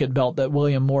previous rocket belt that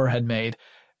William Moore had made.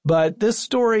 But this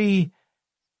story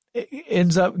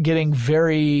ends up getting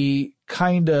very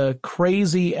kind of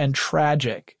crazy and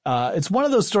tragic. It's one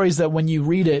of those stories that when you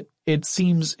read it, it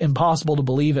seems impossible to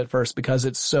believe at first because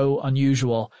it's so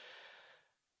unusual.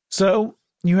 So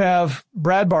you have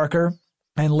Brad Barker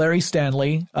and Larry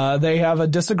Stanley. They have a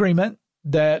disagreement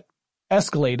that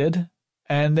escalated,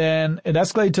 and then it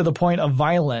escalated to the point of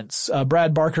violence.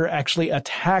 Brad Barker actually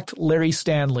attacked Larry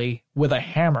Stanley with a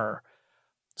hammer.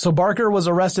 So Barker was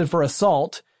arrested for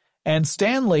assault, And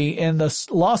Stanley, in this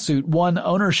lawsuit, won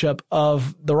ownership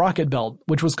of the rocket belt,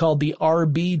 which was called the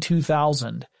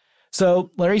RB-2000.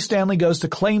 So Larry Stanley goes to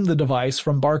claim the device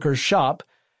from Barker's shop,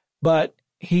 but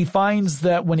he finds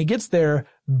that when he gets there,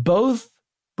 both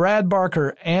Brad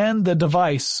Barker and the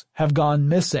device have gone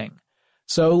missing.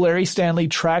 So Larry Stanley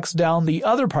tracks down the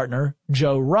other partner,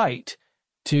 Joe Wright,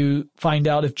 to find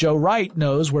out if Joe Wright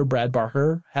knows where Brad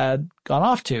Barker had gone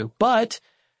off to. But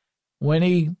when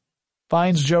he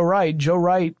finds Joe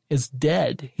Wright is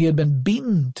dead. He had been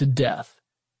beaten to death.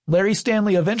 Larry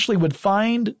Stanley eventually would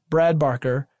find Brad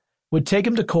Barker, would take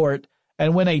him to court,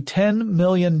 and win a $10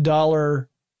 million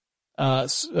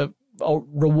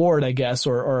reward, I guess,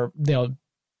 or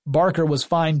Barker was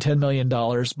fined $10 million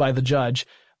by the judge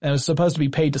and was supposed to be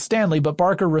paid to Stanley, but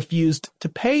Barker refused to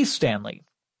pay Stanley.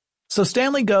 So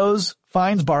Stanley goes,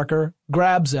 finds Barker,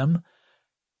 grabs him,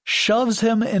 shoves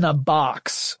him in a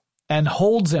box, and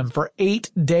holds him for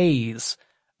 8 days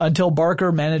until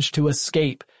Barker managed to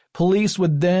escape. Police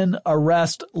would then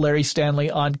arrest Larry Stanley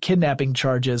on kidnapping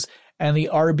charges, and the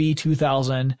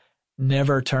RB-2000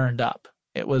 never turned up.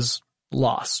 It was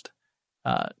lost.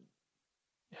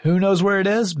 Who knows where it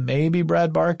is? Maybe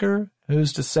Brad Barker.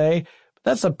 Who's to say? But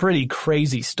that's a pretty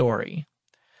crazy story.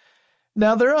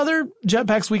 Now, there are other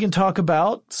jetpacks we can talk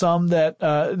about, some that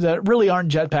really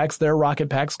aren't jetpacks. They're rocket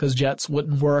packs because jets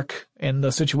wouldn't work in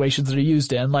the situations they're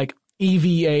used in, like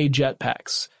EVA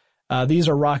jetpacks. These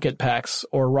are rocket packs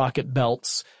or rocket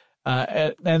belts,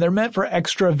 and they're meant for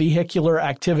extravehicular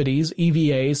activities,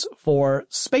 EVAs, for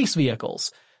space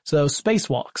vehicles. So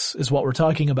spacewalks is what we're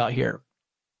talking about here.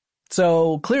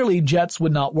 So clearly jets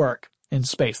would not work in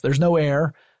space. There's no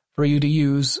air for you to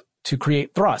use to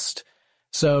create thrust.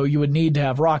 So you would need to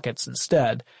have rockets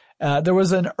instead. There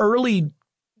was an early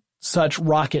such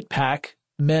rocket pack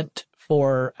meant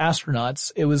for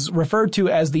astronauts. It was referred to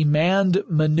as the Manned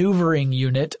Maneuvering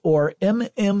Unit, or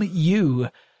MMU,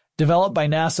 developed by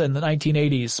NASA in the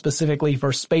 1980s specifically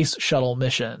for space shuttle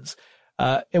missions.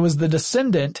 It was the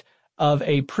descendant of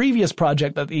a previous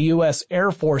project that the U.S.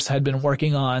 Air Force had been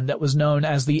working on that was known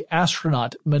as the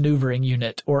Astronaut Maneuvering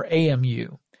Unit, or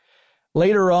AMU.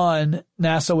 Later on,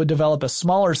 NASA would develop a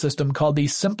smaller system called the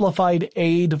Simplified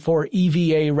Aid for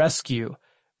EVA Rescue,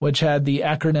 which had the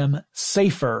acronym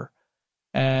SAFER,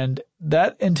 and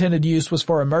that intended use was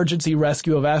for emergency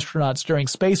rescue of astronauts during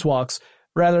spacewalks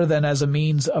rather than as a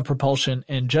means of propulsion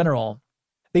in general.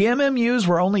 The MMUs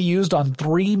were only used on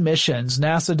 3 missions.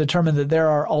 NASA determined that there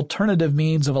are alternative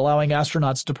means of allowing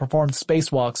astronauts to perform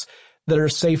spacewalks that are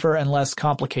safer and less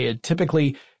complicated,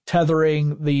 typically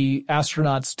tethering the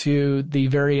astronauts to the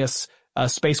various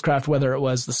spacecraft, whether it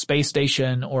was the space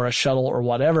station or a shuttle or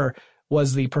whatever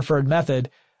was the preferred method,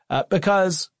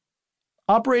 because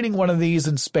operating one of these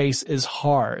in space is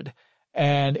hard,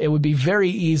 and it would be very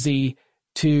easy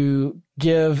to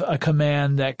give a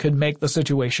command that could make the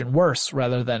situation worse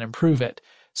rather than improve it.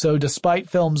 So despite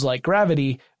films like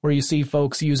Gravity, where you see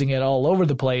folks using it all over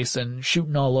the place and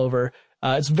shooting all over,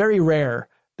 it's very rare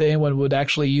that anyone would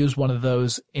actually use one of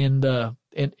those in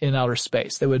outer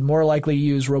space. They would more likely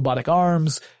use robotic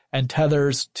arms and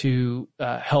tethers to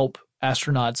help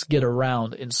astronauts get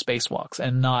around in spacewalks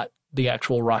and not the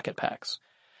actual rocket packs.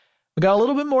 We got a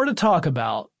little bit more to talk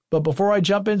about, but before I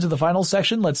jump into the final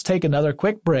section, let's take another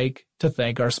quick break to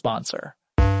thank our sponsor.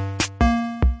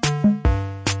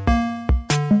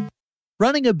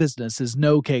 Running a business is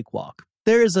no cakewalk.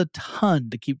 There is a ton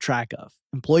to keep track of.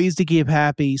 Employees to keep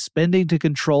happy, spending to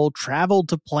control, travel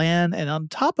to plan, and on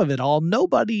top of it all,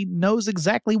 nobody knows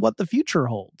exactly what the future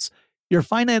holds. Your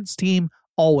finance team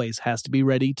always has to be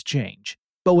ready to change.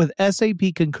 But with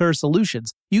SAP Concur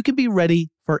Solutions, you can be ready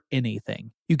for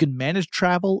anything. You can manage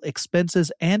travel,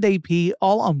 expenses, and AP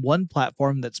all on one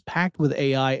platform that's packed with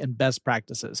AI and best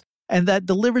practices, and that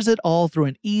delivers it all through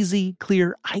an easy,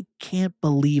 clear, I can't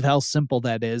believe how simple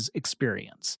that is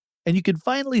experience. And you can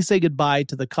finally say goodbye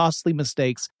to the costly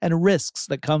mistakes and risks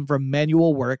that come from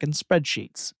manual work and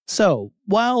spreadsheets. So,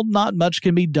 while not much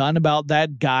can be done about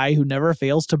that guy who never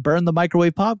fails to burn the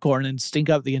microwave popcorn and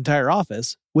stink up the entire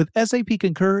office, with SAP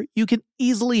Concur, you can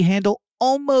easily handle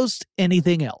almost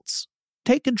anything else.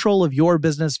 Take control of your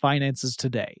business finances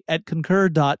today at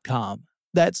Concur.com.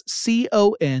 That's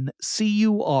CONCUR.com.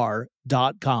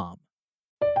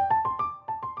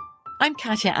 I'm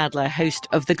Katya Adler, host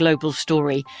of The Global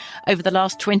Story. Over the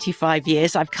last 25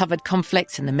 years, I've covered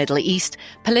conflicts in the Middle East,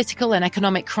 political and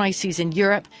economic crises in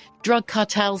Europe, drug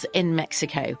cartels in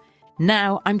Mexico.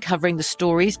 Now I'm covering the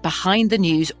stories behind the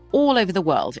news all over the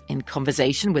world in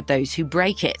conversation with those who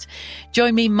break it.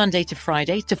 Join me Monday to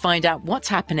Friday to find out what's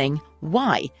happening,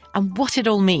 why, and what it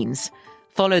all means.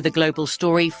 Follow The Global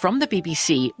Story from the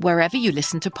BBC wherever you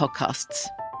listen to podcasts.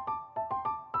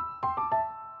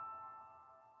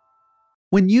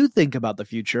 When you think about the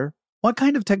future, what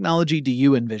kind of technology do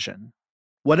you envision?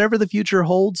 Whatever the future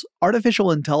holds,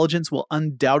 artificial intelligence will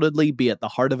undoubtedly be at the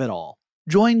heart of it all.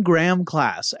 Join Graham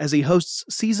Class as he hosts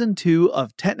Season 2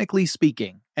 of Technically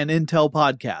Speaking, an Intel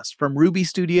podcast from Ruby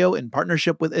Studio in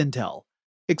partnership with Intel.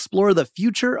 Explore the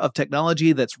future of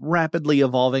technology that's rapidly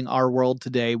evolving our world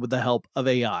today with the help of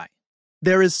AI.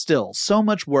 There is still so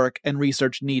much work and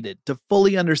research needed to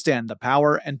fully understand the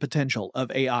power and potential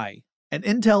of AI. And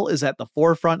Intel is at the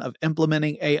forefront of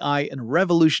implementing AI in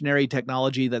revolutionary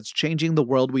technology that's changing the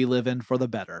world we live in for the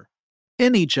better.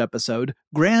 In each episode,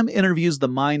 Graham interviews the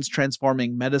minds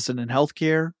transforming medicine and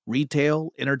healthcare,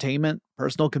 retail, entertainment,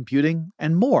 personal computing,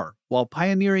 and more, while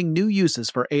pioneering new uses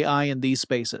for AI in these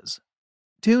spaces.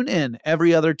 Tune in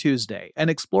every other Tuesday and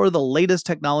explore the latest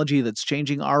technology that's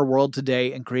changing our world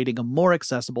today and creating a more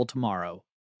accessible tomorrow.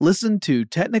 Listen to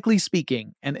Technically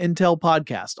Speaking, an Intel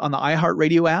podcast on the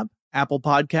iHeartRadio app, Apple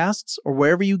Podcasts, or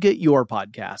wherever you get your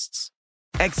podcasts.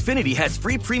 Xfinity has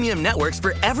free premium networks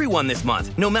for everyone this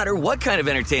month, no matter what kind of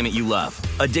entertainment you love.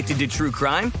 Addicted to true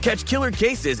crime? Catch killer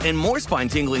cases and more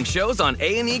spine-tingling shows on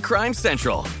A&E Crime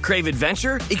Central. Crave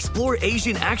adventure? Explore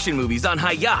Asian action movies on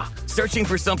Hi-YAH. Searching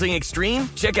for something extreme?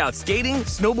 Check out skating,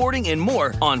 snowboarding, and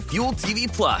more on Fuel TV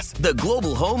Plus, the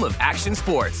global home of action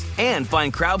sports. And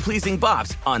find crowd-pleasing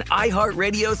bops on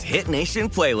iHeartRadio's Hit Nation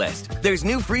playlist. There's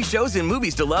new free shows and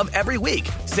movies to love every week.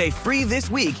 Say free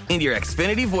this week in your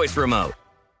Xfinity voice remote.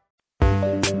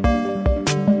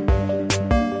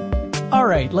 All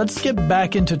right, let's get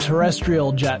back into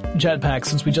terrestrial jetpacks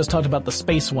since we just talked about the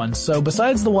space ones. So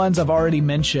besides the ones I've already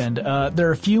mentioned, there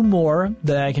are a few more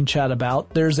that I can chat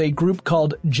about. There's a group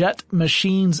called Jet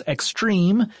Machines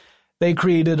Extreme. They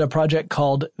created a project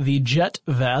called the Jet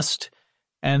Vest,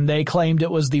 and they claimed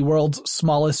it was the world's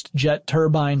smallest jet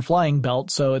turbine flying belt,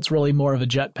 so it's really more of a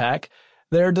jetpack.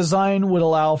 Their design would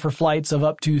allow for flights of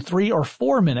up to 3 or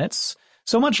 4 minutes,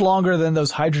 so much longer than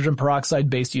those hydrogen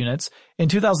peroxide-based units. In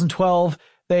 2012,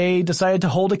 they decided to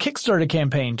hold a Kickstarter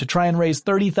campaign to try and raise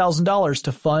 $30,000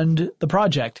 to fund the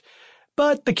project.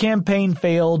 But the campaign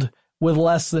failed with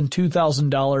less than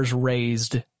 $2,000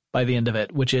 raised by the end of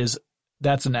it,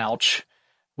 that's an ouch,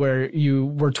 where you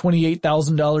were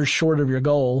 $28,000 short of your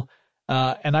goal.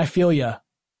 And I feel ya,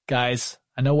 guys.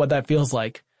 I know what that feels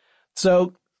like.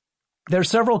 So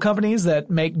there's several companies that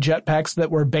make jetpacks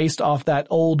that were based off that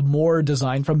old Moore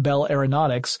design from Bell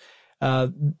Aeronautics,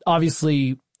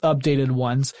 obviously updated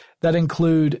ones that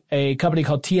include a company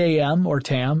called TAM or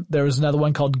TAM. There was another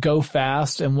one called Go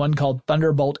Fast and one called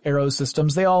Thunderbolt Aero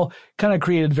Systems. They all kind of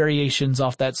created variations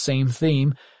off that same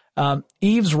theme.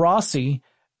 Yves Rossi,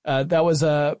 that was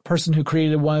a person who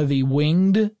created one of the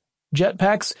winged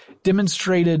jetpacks,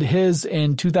 demonstrated his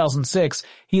in 2006.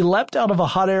 He leapt out of a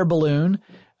hot air balloon,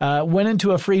 went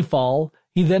into a free fall.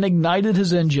 He then ignited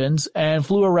his engines and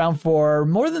flew around for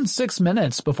more than 6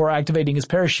 minutes before activating his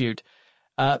parachute.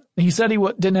 He said he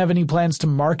didn't have any plans to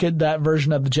market that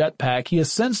version of the jetpack. He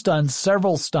has since done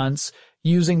several stunts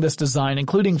using this design,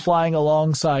 including flying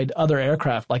alongside other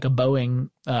aircraft like a Boeing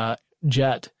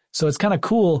jet. So it's kind of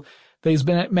cool that he's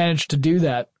managed to do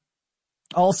that.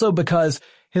 Also because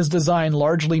his design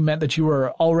largely meant that you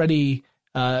were already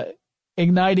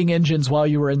igniting engines while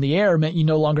you were in the air meant you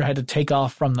no longer had to take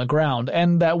off from the ground.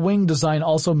 And that wing design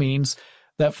also means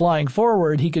that flying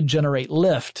forward, he could generate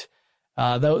lift.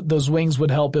 Those wings would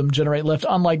help him generate lift,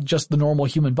 unlike just the normal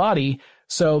human body.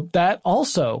 So that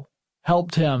also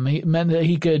helped him. It meant that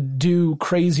he could do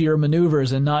crazier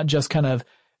maneuvers and not just kind of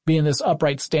be in this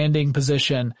upright standing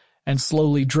position and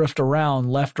slowly drift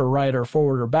around left or right or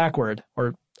forward or backward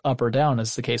or up or down,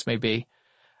 as the case may be.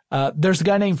 There's a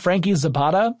guy named Frankie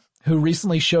Zapata who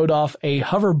recently showed off a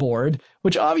hoverboard,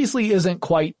 which obviously isn't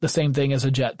quite the same thing as a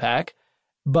jetpack,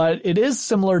 but it is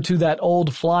similar to that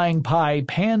old flying pie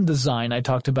pan design I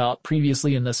talked about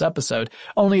previously in this episode,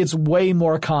 only it's way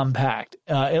more compact.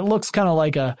 It looks kind of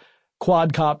like a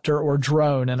quadcopter or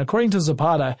drone, and according to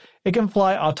Zapata, it can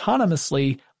fly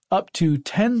autonomously up to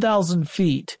 10,000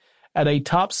 feet at a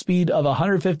top speed of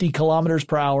 150 kilometers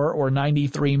per hour or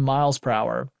 93 miles per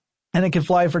hour, and it can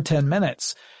fly for 10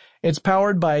 minutes. It's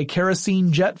powered by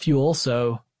kerosene jet fuel,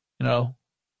 so,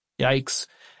 yikes.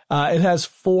 It has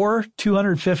 4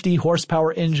 250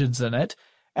 horsepower engines in it,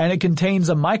 and it contains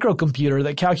a microcomputer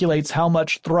that calculates how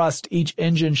much thrust each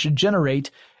engine should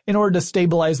generate in order to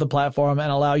stabilize the platform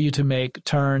and allow you to make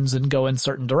turns and go in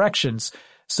certain directions.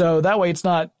 So that way it's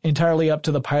not entirely up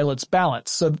to the pilot's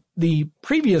balance. So the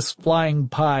previous flying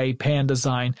pie pan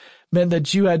design meant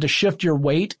that you had to shift your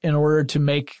weight in order to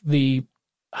make the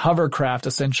hovercraft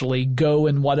essentially go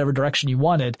in whatever direction you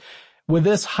wanted. With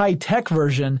this high-tech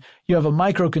version, you have a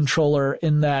microcontroller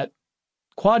in that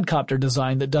quadcopter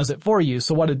design that does it for you.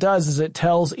 So what it does is it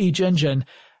tells each engine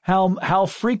how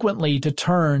frequently to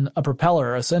turn a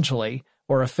propeller, essentially,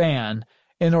 or a fan,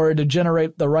 in order to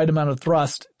generate the right amount of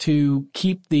thrust to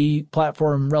keep the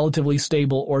platform relatively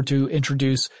stable or to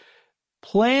introduce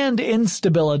planned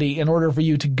instability in order for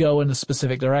you to go in a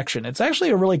specific direction. It's actually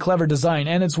a really clever design,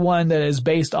 and it's one that is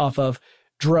based off of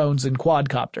drones and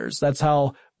quadcopters. That's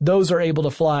how those are able to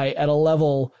fly at a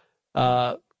level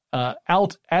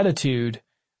altitude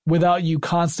without you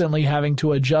constantly having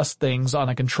to adjust things on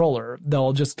a controller.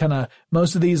 They'll just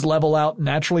most of these level out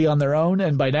naturally on their own,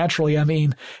 and by naturally I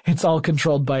mean it's all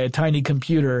controlled by a tiny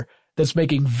computer that's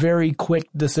making very quick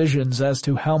decisions as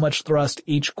to how much thrust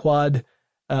each quad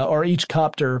or each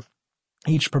copter,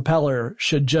 each propeller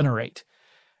should generate.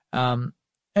 And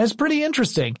it's pretty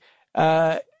interesting.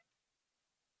 I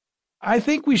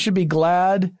think we should be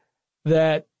glad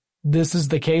that this is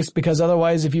the case, because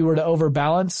otherwise, if you were to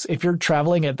overbalance, if you're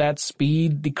traveling at that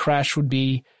speed, the crash would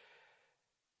be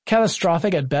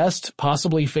catastrophic at best,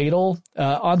 possibly fatal.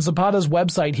 On Zapata's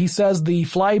website, he says the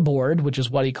flyboard, which is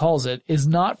what he calls it, is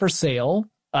not for sale.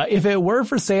 If it were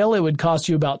for sale, it would cost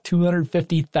you about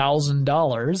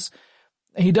 $250,000.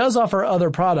 He does offer other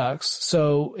products,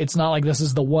 so it's not like this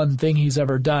is the one thing he's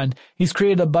ever done. He's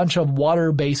created a bunch of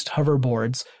water-based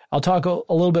hoverboards. I'll talk a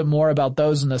little bit more about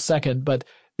those in a second, but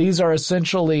these are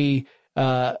essentially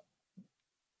jet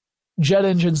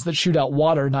engines that shoot out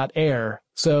water, not air.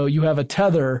 So you have a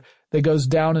tether that goes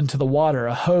down into the water,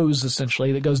 a hose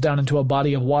essentially that goes down into a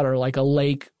body of water like a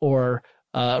lake or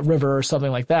a river or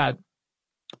something like that,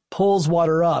 pulls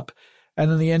water up,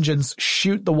 and then the engines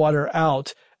shoot the water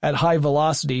out at high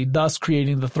velocity, thus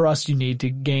creating the thrust you need to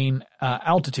gain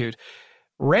altitude.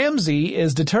 Ramsey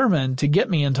is determined to get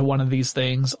me into one of these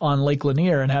things on Lake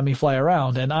Lanier and have me fly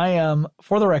around, and I am,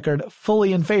 for the record,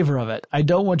 fully in favor of it. I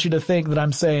don't want you to think that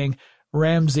I'm saying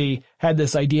Ramsey had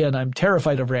this idea and I'm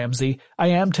terrified of Ramsey. I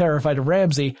am terrified of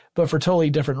Ramsey, but for totally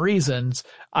different reasons.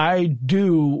 I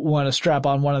do want to strap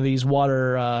on one of these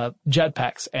water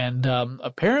jetpacks, and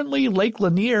apparently Lake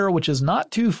Lanier, which is not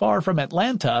too far from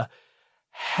Atlanta,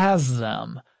 has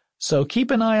them. So keep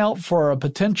an eye out for a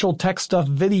potential Tech Stuff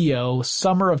video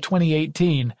summer of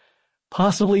 2018,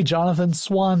 possibly Jonathan's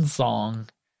swan song.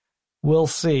 We'll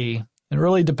see. It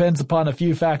really depends upon a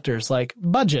few factors like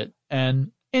budget and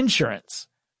insurance.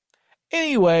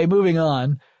 Anyway, moving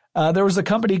on. There is a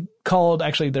company called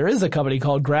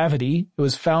Gravity. It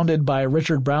was founded by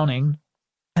Richard Browning,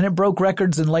 and it broke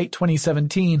records in late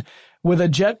 2017 with a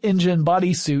jet engine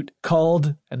bodysuit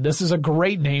called, and this is a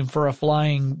great name for a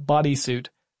flying bodysuit,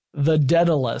 the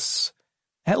Daedalus.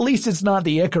 At least it's not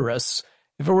the Icarus.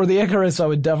 If it were the Icarus, I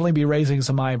would definitely be raising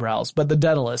some eyebrows, but the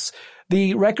Daedalus.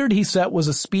 The record he set was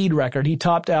a speed record. He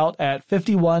topped out at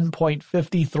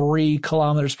 51.53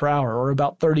 kilometers per hour, or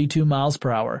about 32 miles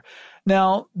per hour.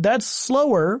 Now, that's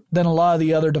slower than a lot of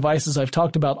the other devices I've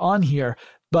talked about on here,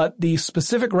 but the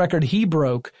specific record he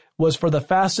broke was for the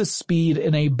fastest speed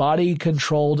in a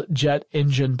body-controlled jet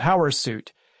engine power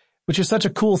suit, which is such a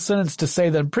cool sentence to say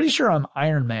that I'm pretty sure I'm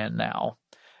Iron Man now.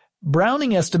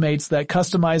 Browning estimates that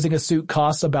customizing a suit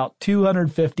costs about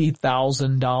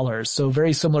 $250,000, so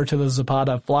very similar to the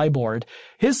Zapata flyboard.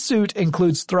 His suit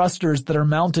includes thrusters that are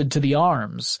mounted to the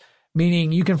arms,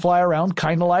 meaning you can fly around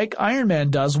kind of like Iron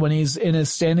Man does when he's in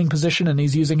his standing position and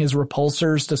he's using his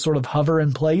repulsors to sort of hover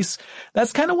in place.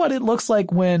 That's kind of what it looks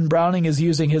like when Browning is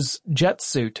using his jet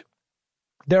suit.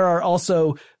 There are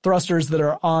also thrusters that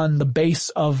are on the base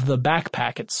of the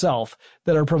backpack itself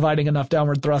that are providing enough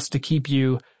downward thrust to keep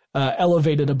you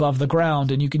elevated above the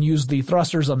ground, and you can use the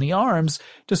thrusters on the arms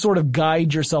to sort of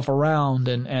guide yourself around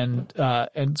and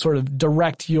sort of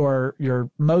direct your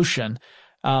motion.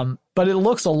 But it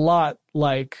looks a lot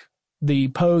like the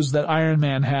pose that Iron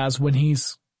Man has when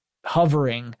he's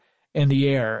hovering in the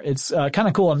air. It's kind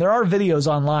of cool, and there are videos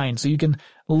online, so you can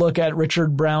look at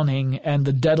Richard Browning and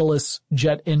the Daedalus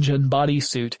jet engine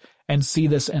bodysuit and see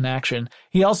this in action.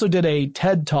 He also did a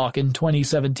TED Talk in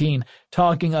 2017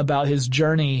 talking about his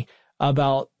journey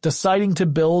about deciding to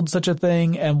build such a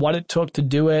thing and what it took to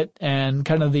do it and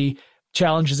kind of the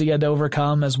challenges he had to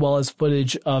overcome, as well as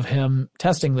footage of him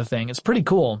testing the thing. It's pretty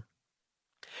cool.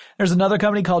 There's another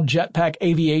company called Jetpack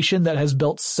Aviation that has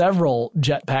built several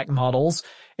jetpack models,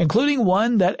 including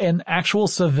one that an actual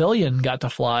civilian got to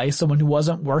fly. Someone who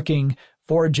wasn't working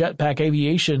for Jetpack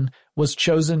Aviation was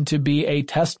chosen to be a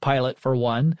test pilot for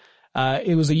one.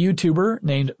 It was a YouTuber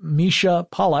named Misha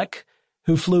Pollack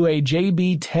who flew a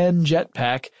JB-10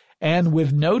 jetpack And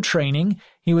with no training,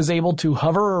 he was able to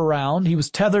hover around. He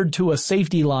was tethered to a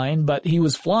safety line, but he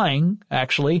was flying,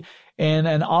 actually, in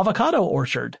an avocado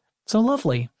orchard. So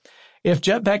lovely. If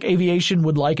Jetpack Aviation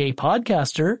would like a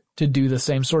podcaster to do the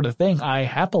same sort of thing, I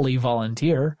happily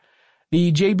volunteer.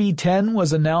 The JB-10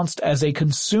 was announced as a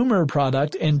consumer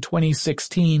product in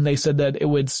 2016. They said that it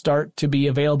would start to be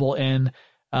available in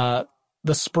the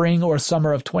spring or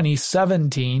summer of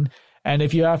 2017. And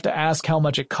if you have to ask how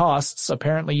much it costs,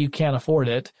 apparently you can't afford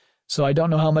it. So I don't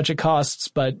know how much it costs,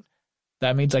 but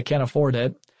that means I can't afford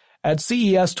it. At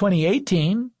CES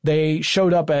 2018, they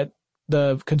showed up at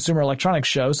the Consumer Electronics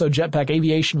Show, so Jetpack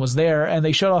Aviation was there, and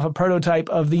they showed off a prototype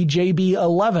of the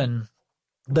JB-11,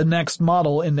 the next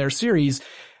model in their series.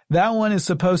 That one is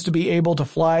supposed to be able to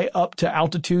fly up to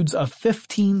altitudes of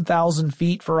 15,000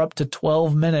 feet for up to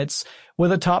 12 minutes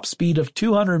with a top speed of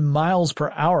 200 miles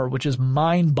per hour, which is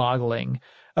mind-boggling.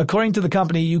 According to the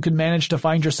company, you could manage to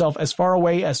find yourself as far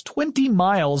away as 20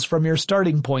 miles from your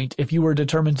starting point if you were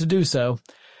determined to do so.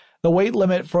 The weight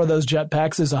limit for those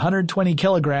jetpacks is 120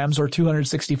 kilograms or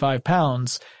 265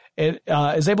 pounds. It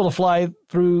is able to fly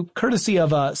through courtesy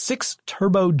of 6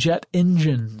 turbojet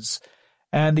engines,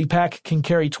 and the pack can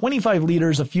carry 25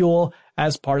 liters of fuel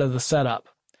as part of the setup.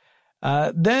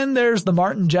 Then there's the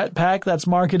Martin jetpack that's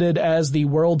marketed as the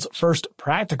world's first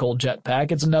practical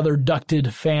jetpack. It's another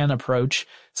ducted fan approach,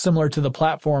 similar to the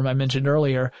platform I mentioned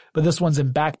earlier, but this one's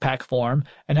in backpack form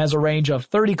and has a range of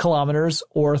 30 kilometers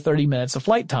or 30 minutes of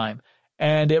flight time.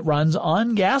 And it runs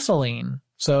on gasoline,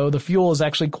 so the fuel is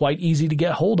actually quite easy to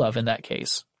get hold of in that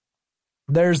case.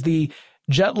 There's the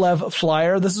JetLev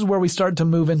Flyer. This is where we start to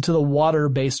move into the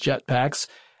water-based jetpacks.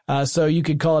 So you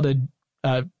could call it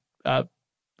a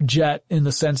jet in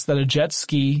the sense that a jet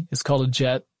ski is called a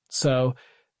jet. So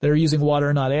they're using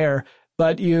water, not air.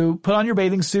 But you put on your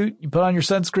bathing suit, you put on your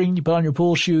sunscreen, you put on your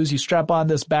pool shoes, you strap on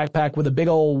this backpack with a big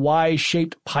old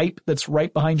Y-shaped pipe that's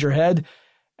right behind your head,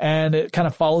 and it kind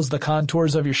of follows the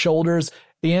contours of your shoulders.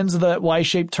 The ends of the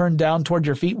Y-shape turn down toward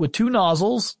your feet with 2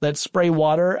 nozzles that spray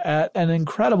water at an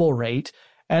incredible rate,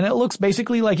 and it looks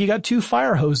basically like you got 2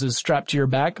 fire hoses strapped to your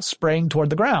back spraying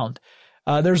toward the ground.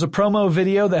 There's a promo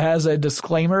video that has a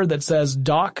disclaimer that says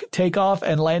dock, takeoff,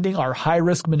 and landing are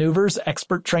high-risk maneuvers,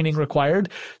 expert training required,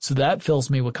 so that fills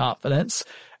me with confidence.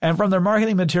 And from their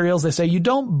marketing materials, they say you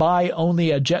don't buy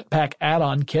only a jetpack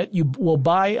add-on kit, you will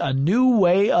buy a new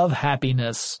way of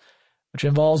happiness, which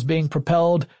involves being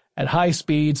propelled at high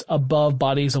speeds above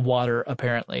bodies of water,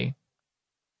 apparently.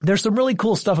 There's some really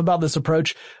cool stuff about this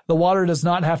approach. The water does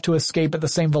not have to escape at the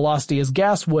same velocity as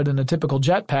gas would in a typical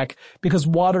jetpack because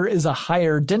water is a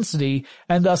higher density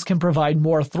and thus can provide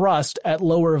more thrust at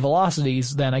lower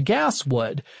velocities than a gas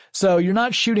would. So you're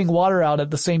not shooting water out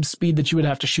at the same speed that you would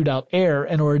have to shoot out air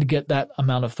in order to get that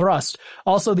amount of thrust.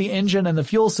 Also, the engine and the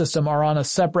fuel system are on a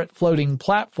separate floating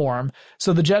platform,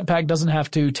 so the jetpack doesn't have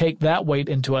to take that weight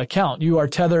into account. You are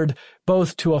tethered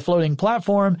both to a floating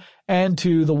platform and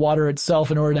to the water itself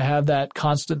in order to have that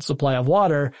constant supply of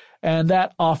water, and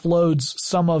that offloads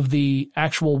some of the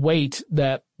actual weight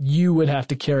that you would have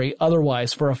to carry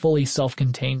otherwise for a fully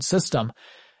self-contained system.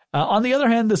 On the other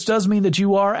hand, this does mean that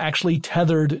you are actually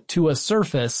tethered to a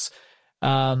surface,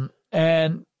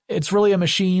 and it's really a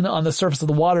machine on the surface of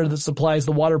the water that supplies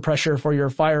the water pressure for your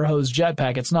fire hose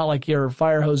jetpack. It's not like your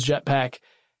fire hose jetpack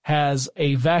has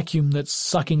a vacuum that's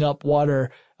sucking up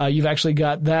water. You've actually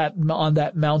got that on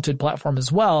that mounted platform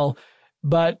as well,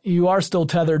 but you are still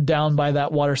tethered down by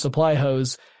that water supply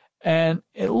hose. And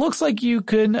it looks like you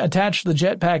can attach the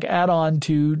jetpack add-on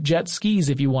to jet skis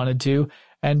if you wanted to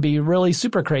and be really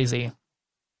super crazy.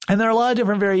 And there are a lot of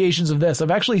different variations of this.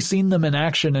 I've actually seen them in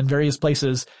action in various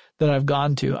places that I've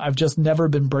gone to. I've just never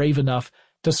been brave enough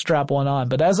to strap one on.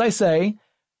 But as I say,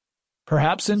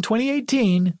 perhaps in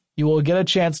 2018, you will get a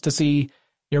chance to see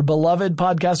your beloved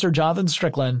podcaster Jonathan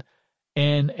Strickland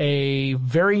in a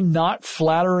very not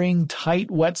flattering, tight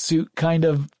wetsuit kind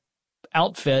of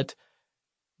outfit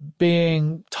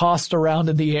being tossed around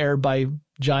in the air by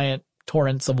giant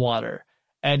torrents of water.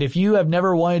 And if you have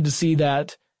never wanted to see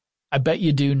that, I bet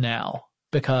you do now.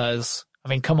 Because, I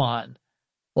mean, come on.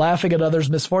 Laughing at others'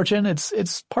 misfortune,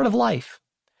 it's part of life.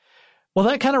 Well,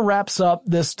 that kind of wraps up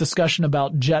this discussion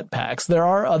about jetpacks. There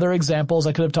are other examples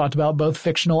I could have talked about, both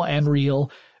fictional and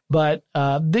real, but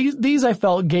these I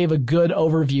felt gave a good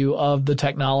overview of the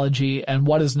technology and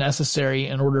what is necessary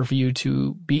in order for you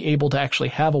to be able to actually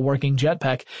have a working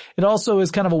jetpack. It also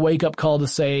is kind of a wake-up call to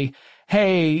say,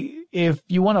 hey, if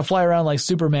you want to fly around like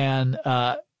Superman,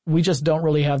 we just don't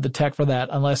really have the tech for that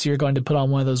unless you're going to put on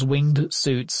one of those winged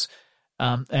suits.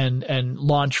 and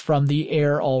launch from the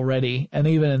air already. And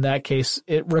even in that case,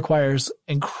 it requires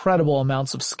incredible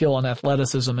amounts of skill and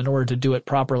athleticism in order to do it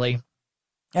properly.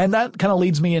 And that kind of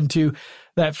leads me into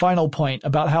that final point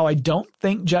about how I don't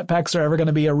think jetpacks are ever going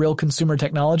to be a real consumer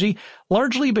technology,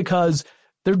 largely because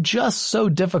they're just so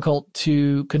difficult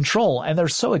to control and they're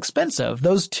so expensive.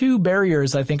 Those two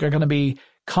barriers, I think, are going to be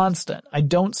constant. I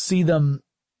don't see them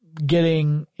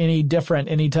getting any different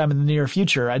anytime in the near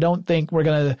future. I don't think we're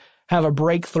going to have a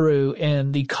breakthrough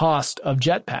in the cost of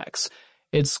jetpacks.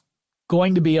 It's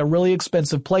going to be a really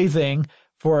expensive plaything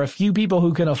for a few people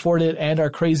who can afford it and are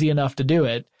crazy enough to do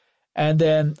it. And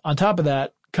then on top of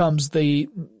that comes the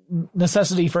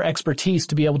necessity for expertise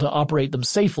to be able to operate them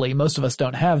safely. Most of us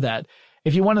don't have that.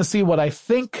 If you want to see what I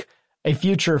think a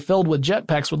future filled with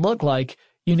jetpacks would look like,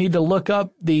 you need to look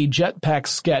up the jetpack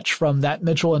sketch from That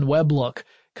Mitchell and Webb look,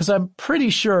 because I'm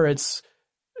pretty sure it's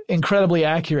incredibly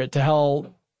accurate to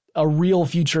how a real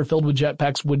future filled with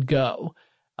jetpacks would go,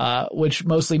 which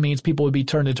mostly means people would be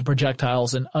turned into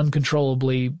projectiles and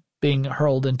uncontrollably being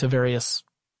hurled into various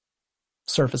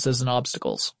surfaces and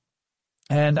obstacles.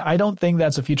 And I don't think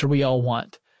that's a future we all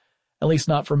want, at least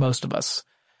not for most of us.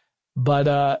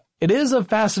 But it is a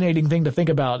fascinating thing to think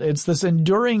about. It's this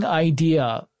enduring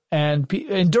idea, and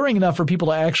enduring enough for people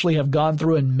to actually have gone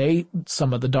through and made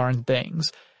some of the darn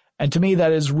things. And to me,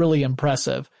 that is really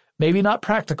impressive. Maybe not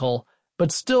practical,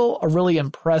 but still a really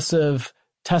impressive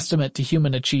testament to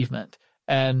human achievement.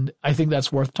 And I think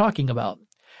that's worth talking about.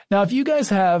 Now, if you guys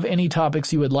have any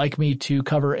topics you would like me to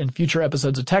cover in future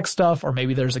episodes of Tech Stuff, or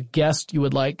maybe there's a guest you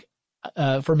would like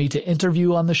for me to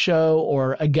interview on the show,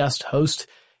 or a guest host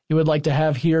you would like to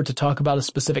have here to talk about a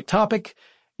specific topic,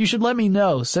 you should let me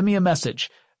know. Send me a message.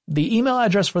 The email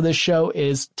address for this show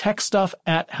is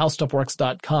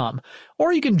techstuff@howstuffworks.com,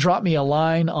 or you can drop me a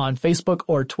line on Facebook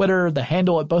or Twitter. The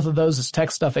handle at both of those is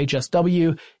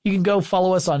TechStuffHSW. You can go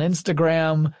follow us on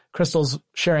Instagram. Crystal's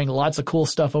sharing lots of cool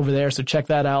stuff over there, so check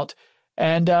that out.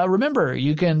 And remember,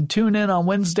 you can tune in on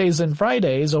Wednesdays and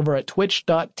Fridays over at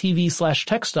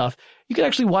twitch.tv/techstuff. You can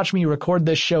actually watch me record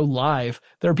this show live.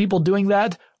 There are people doing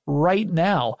that right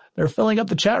now. They're filling up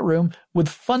the chat room with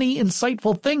funny,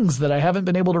 insightful things that I haven't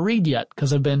been able to read yet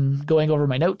because I've been going over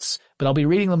my notes, but I'll be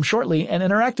reading them shortly and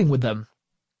interacting with them.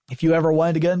 If you ever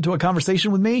wanted to get into a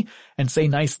conversation with me and say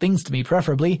nice things to me,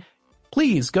 preferably,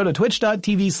 please go to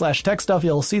twitch.tv/techstuff.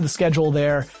 You'll see the schedule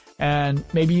there, and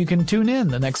maybe you can tune in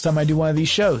the next time I do one of these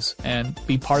shows and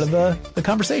be part of the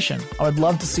conversation. I would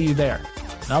love to see you there.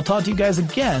 And I'll talk to you guys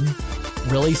again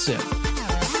really soon.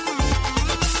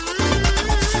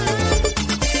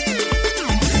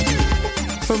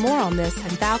 For more on this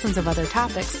and thousands of other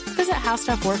topics, visit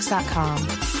howstuffworks.com.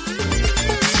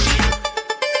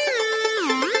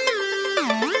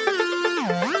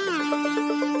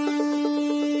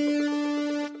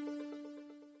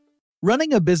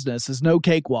 Running a business is no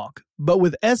cakewalk, but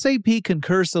with SAP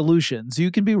Concur Solutions, you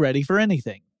can be ready for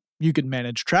anything. You can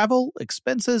manage travel,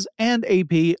 expenses, and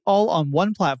AP all on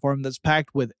one platform that's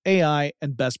packed with AI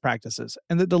and best practices,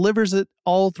 and that delivers it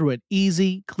all through an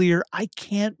easy, clear, I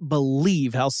can't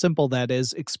believe how simple that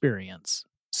is experience.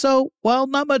 So, while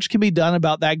not much can be done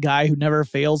about that guy who never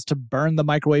fails to burn the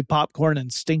microwave popcorn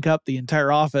and stink up the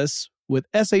entire office, with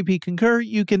SAP Concur,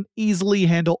 you can easily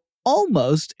handle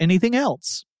almost anything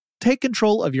else. Take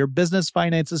control of your business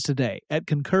finances today at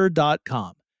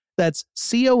concur.com. That's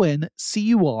CONCUR.com.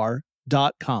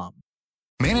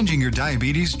 Managing your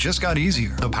diabetes just got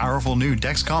easier. The powerful new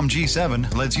Dexcom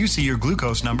G7 lets you see your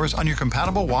glucose numbers on your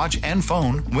compatible watch and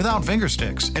phone without finger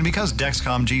sticks. And because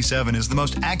Dexcom G7 is the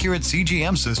most accurate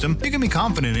CGM system, you can be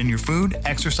confident in your food,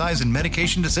 exercise, and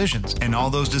medication decisions. And all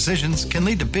those decisions can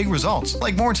lead to big results,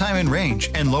 like more time in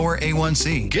range and lower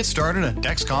A1C. Get started at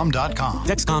Dexcom.com.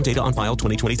 Dexcom data on file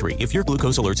 2023. If your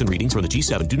glucose alerts and readings from the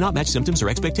G7 do not match symptoms or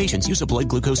expectations, use a blood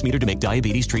glucose meter to make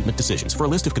diabetes treatment decisions. For a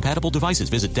list of compatible devices,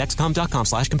 visit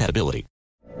Dexcom.com/compatibility.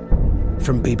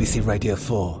 From BBC Radio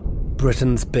 4,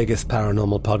 Britain's biggest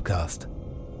paranormal podcast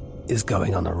is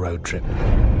going on a road trip.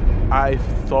 I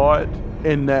thought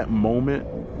in that moment,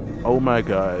 oh my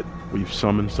God, we've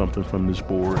summoned something from this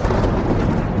board.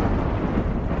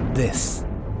 This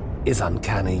is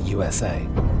Uncanny USA.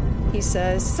 He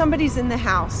says, somebody's in the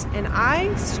house, and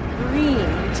I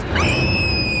screamed.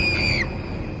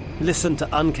 Listen to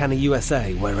Uncanny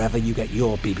USA wherever you get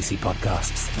your BBC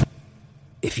podcasts,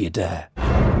 if you dare.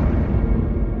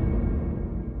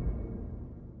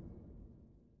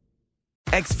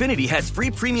 Xfinity has free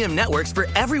premium networks for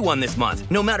everyone this month,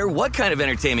 no matter what kind of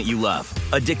entertainment you love.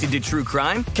 Addicted to true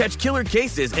crime? Catch killer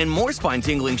cases and more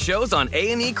spine-tingling shows on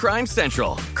A&E Crime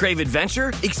Central. Crave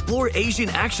adventure? Explore Asian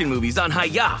action movies on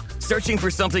Hi-YAH. Searching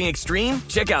for something extreme?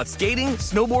 Check out skating,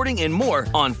 snowboarding, and more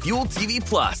on Fuel TV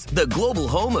Plus, the global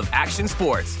home of action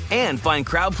sports. And find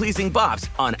crowd-pleasing bops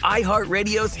on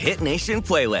iHeartRadio's Hit Nation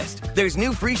playlist. There's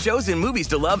new free shows and movies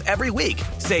to love every week.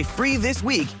 Say free this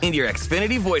week in your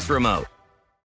Xfinity voice remote.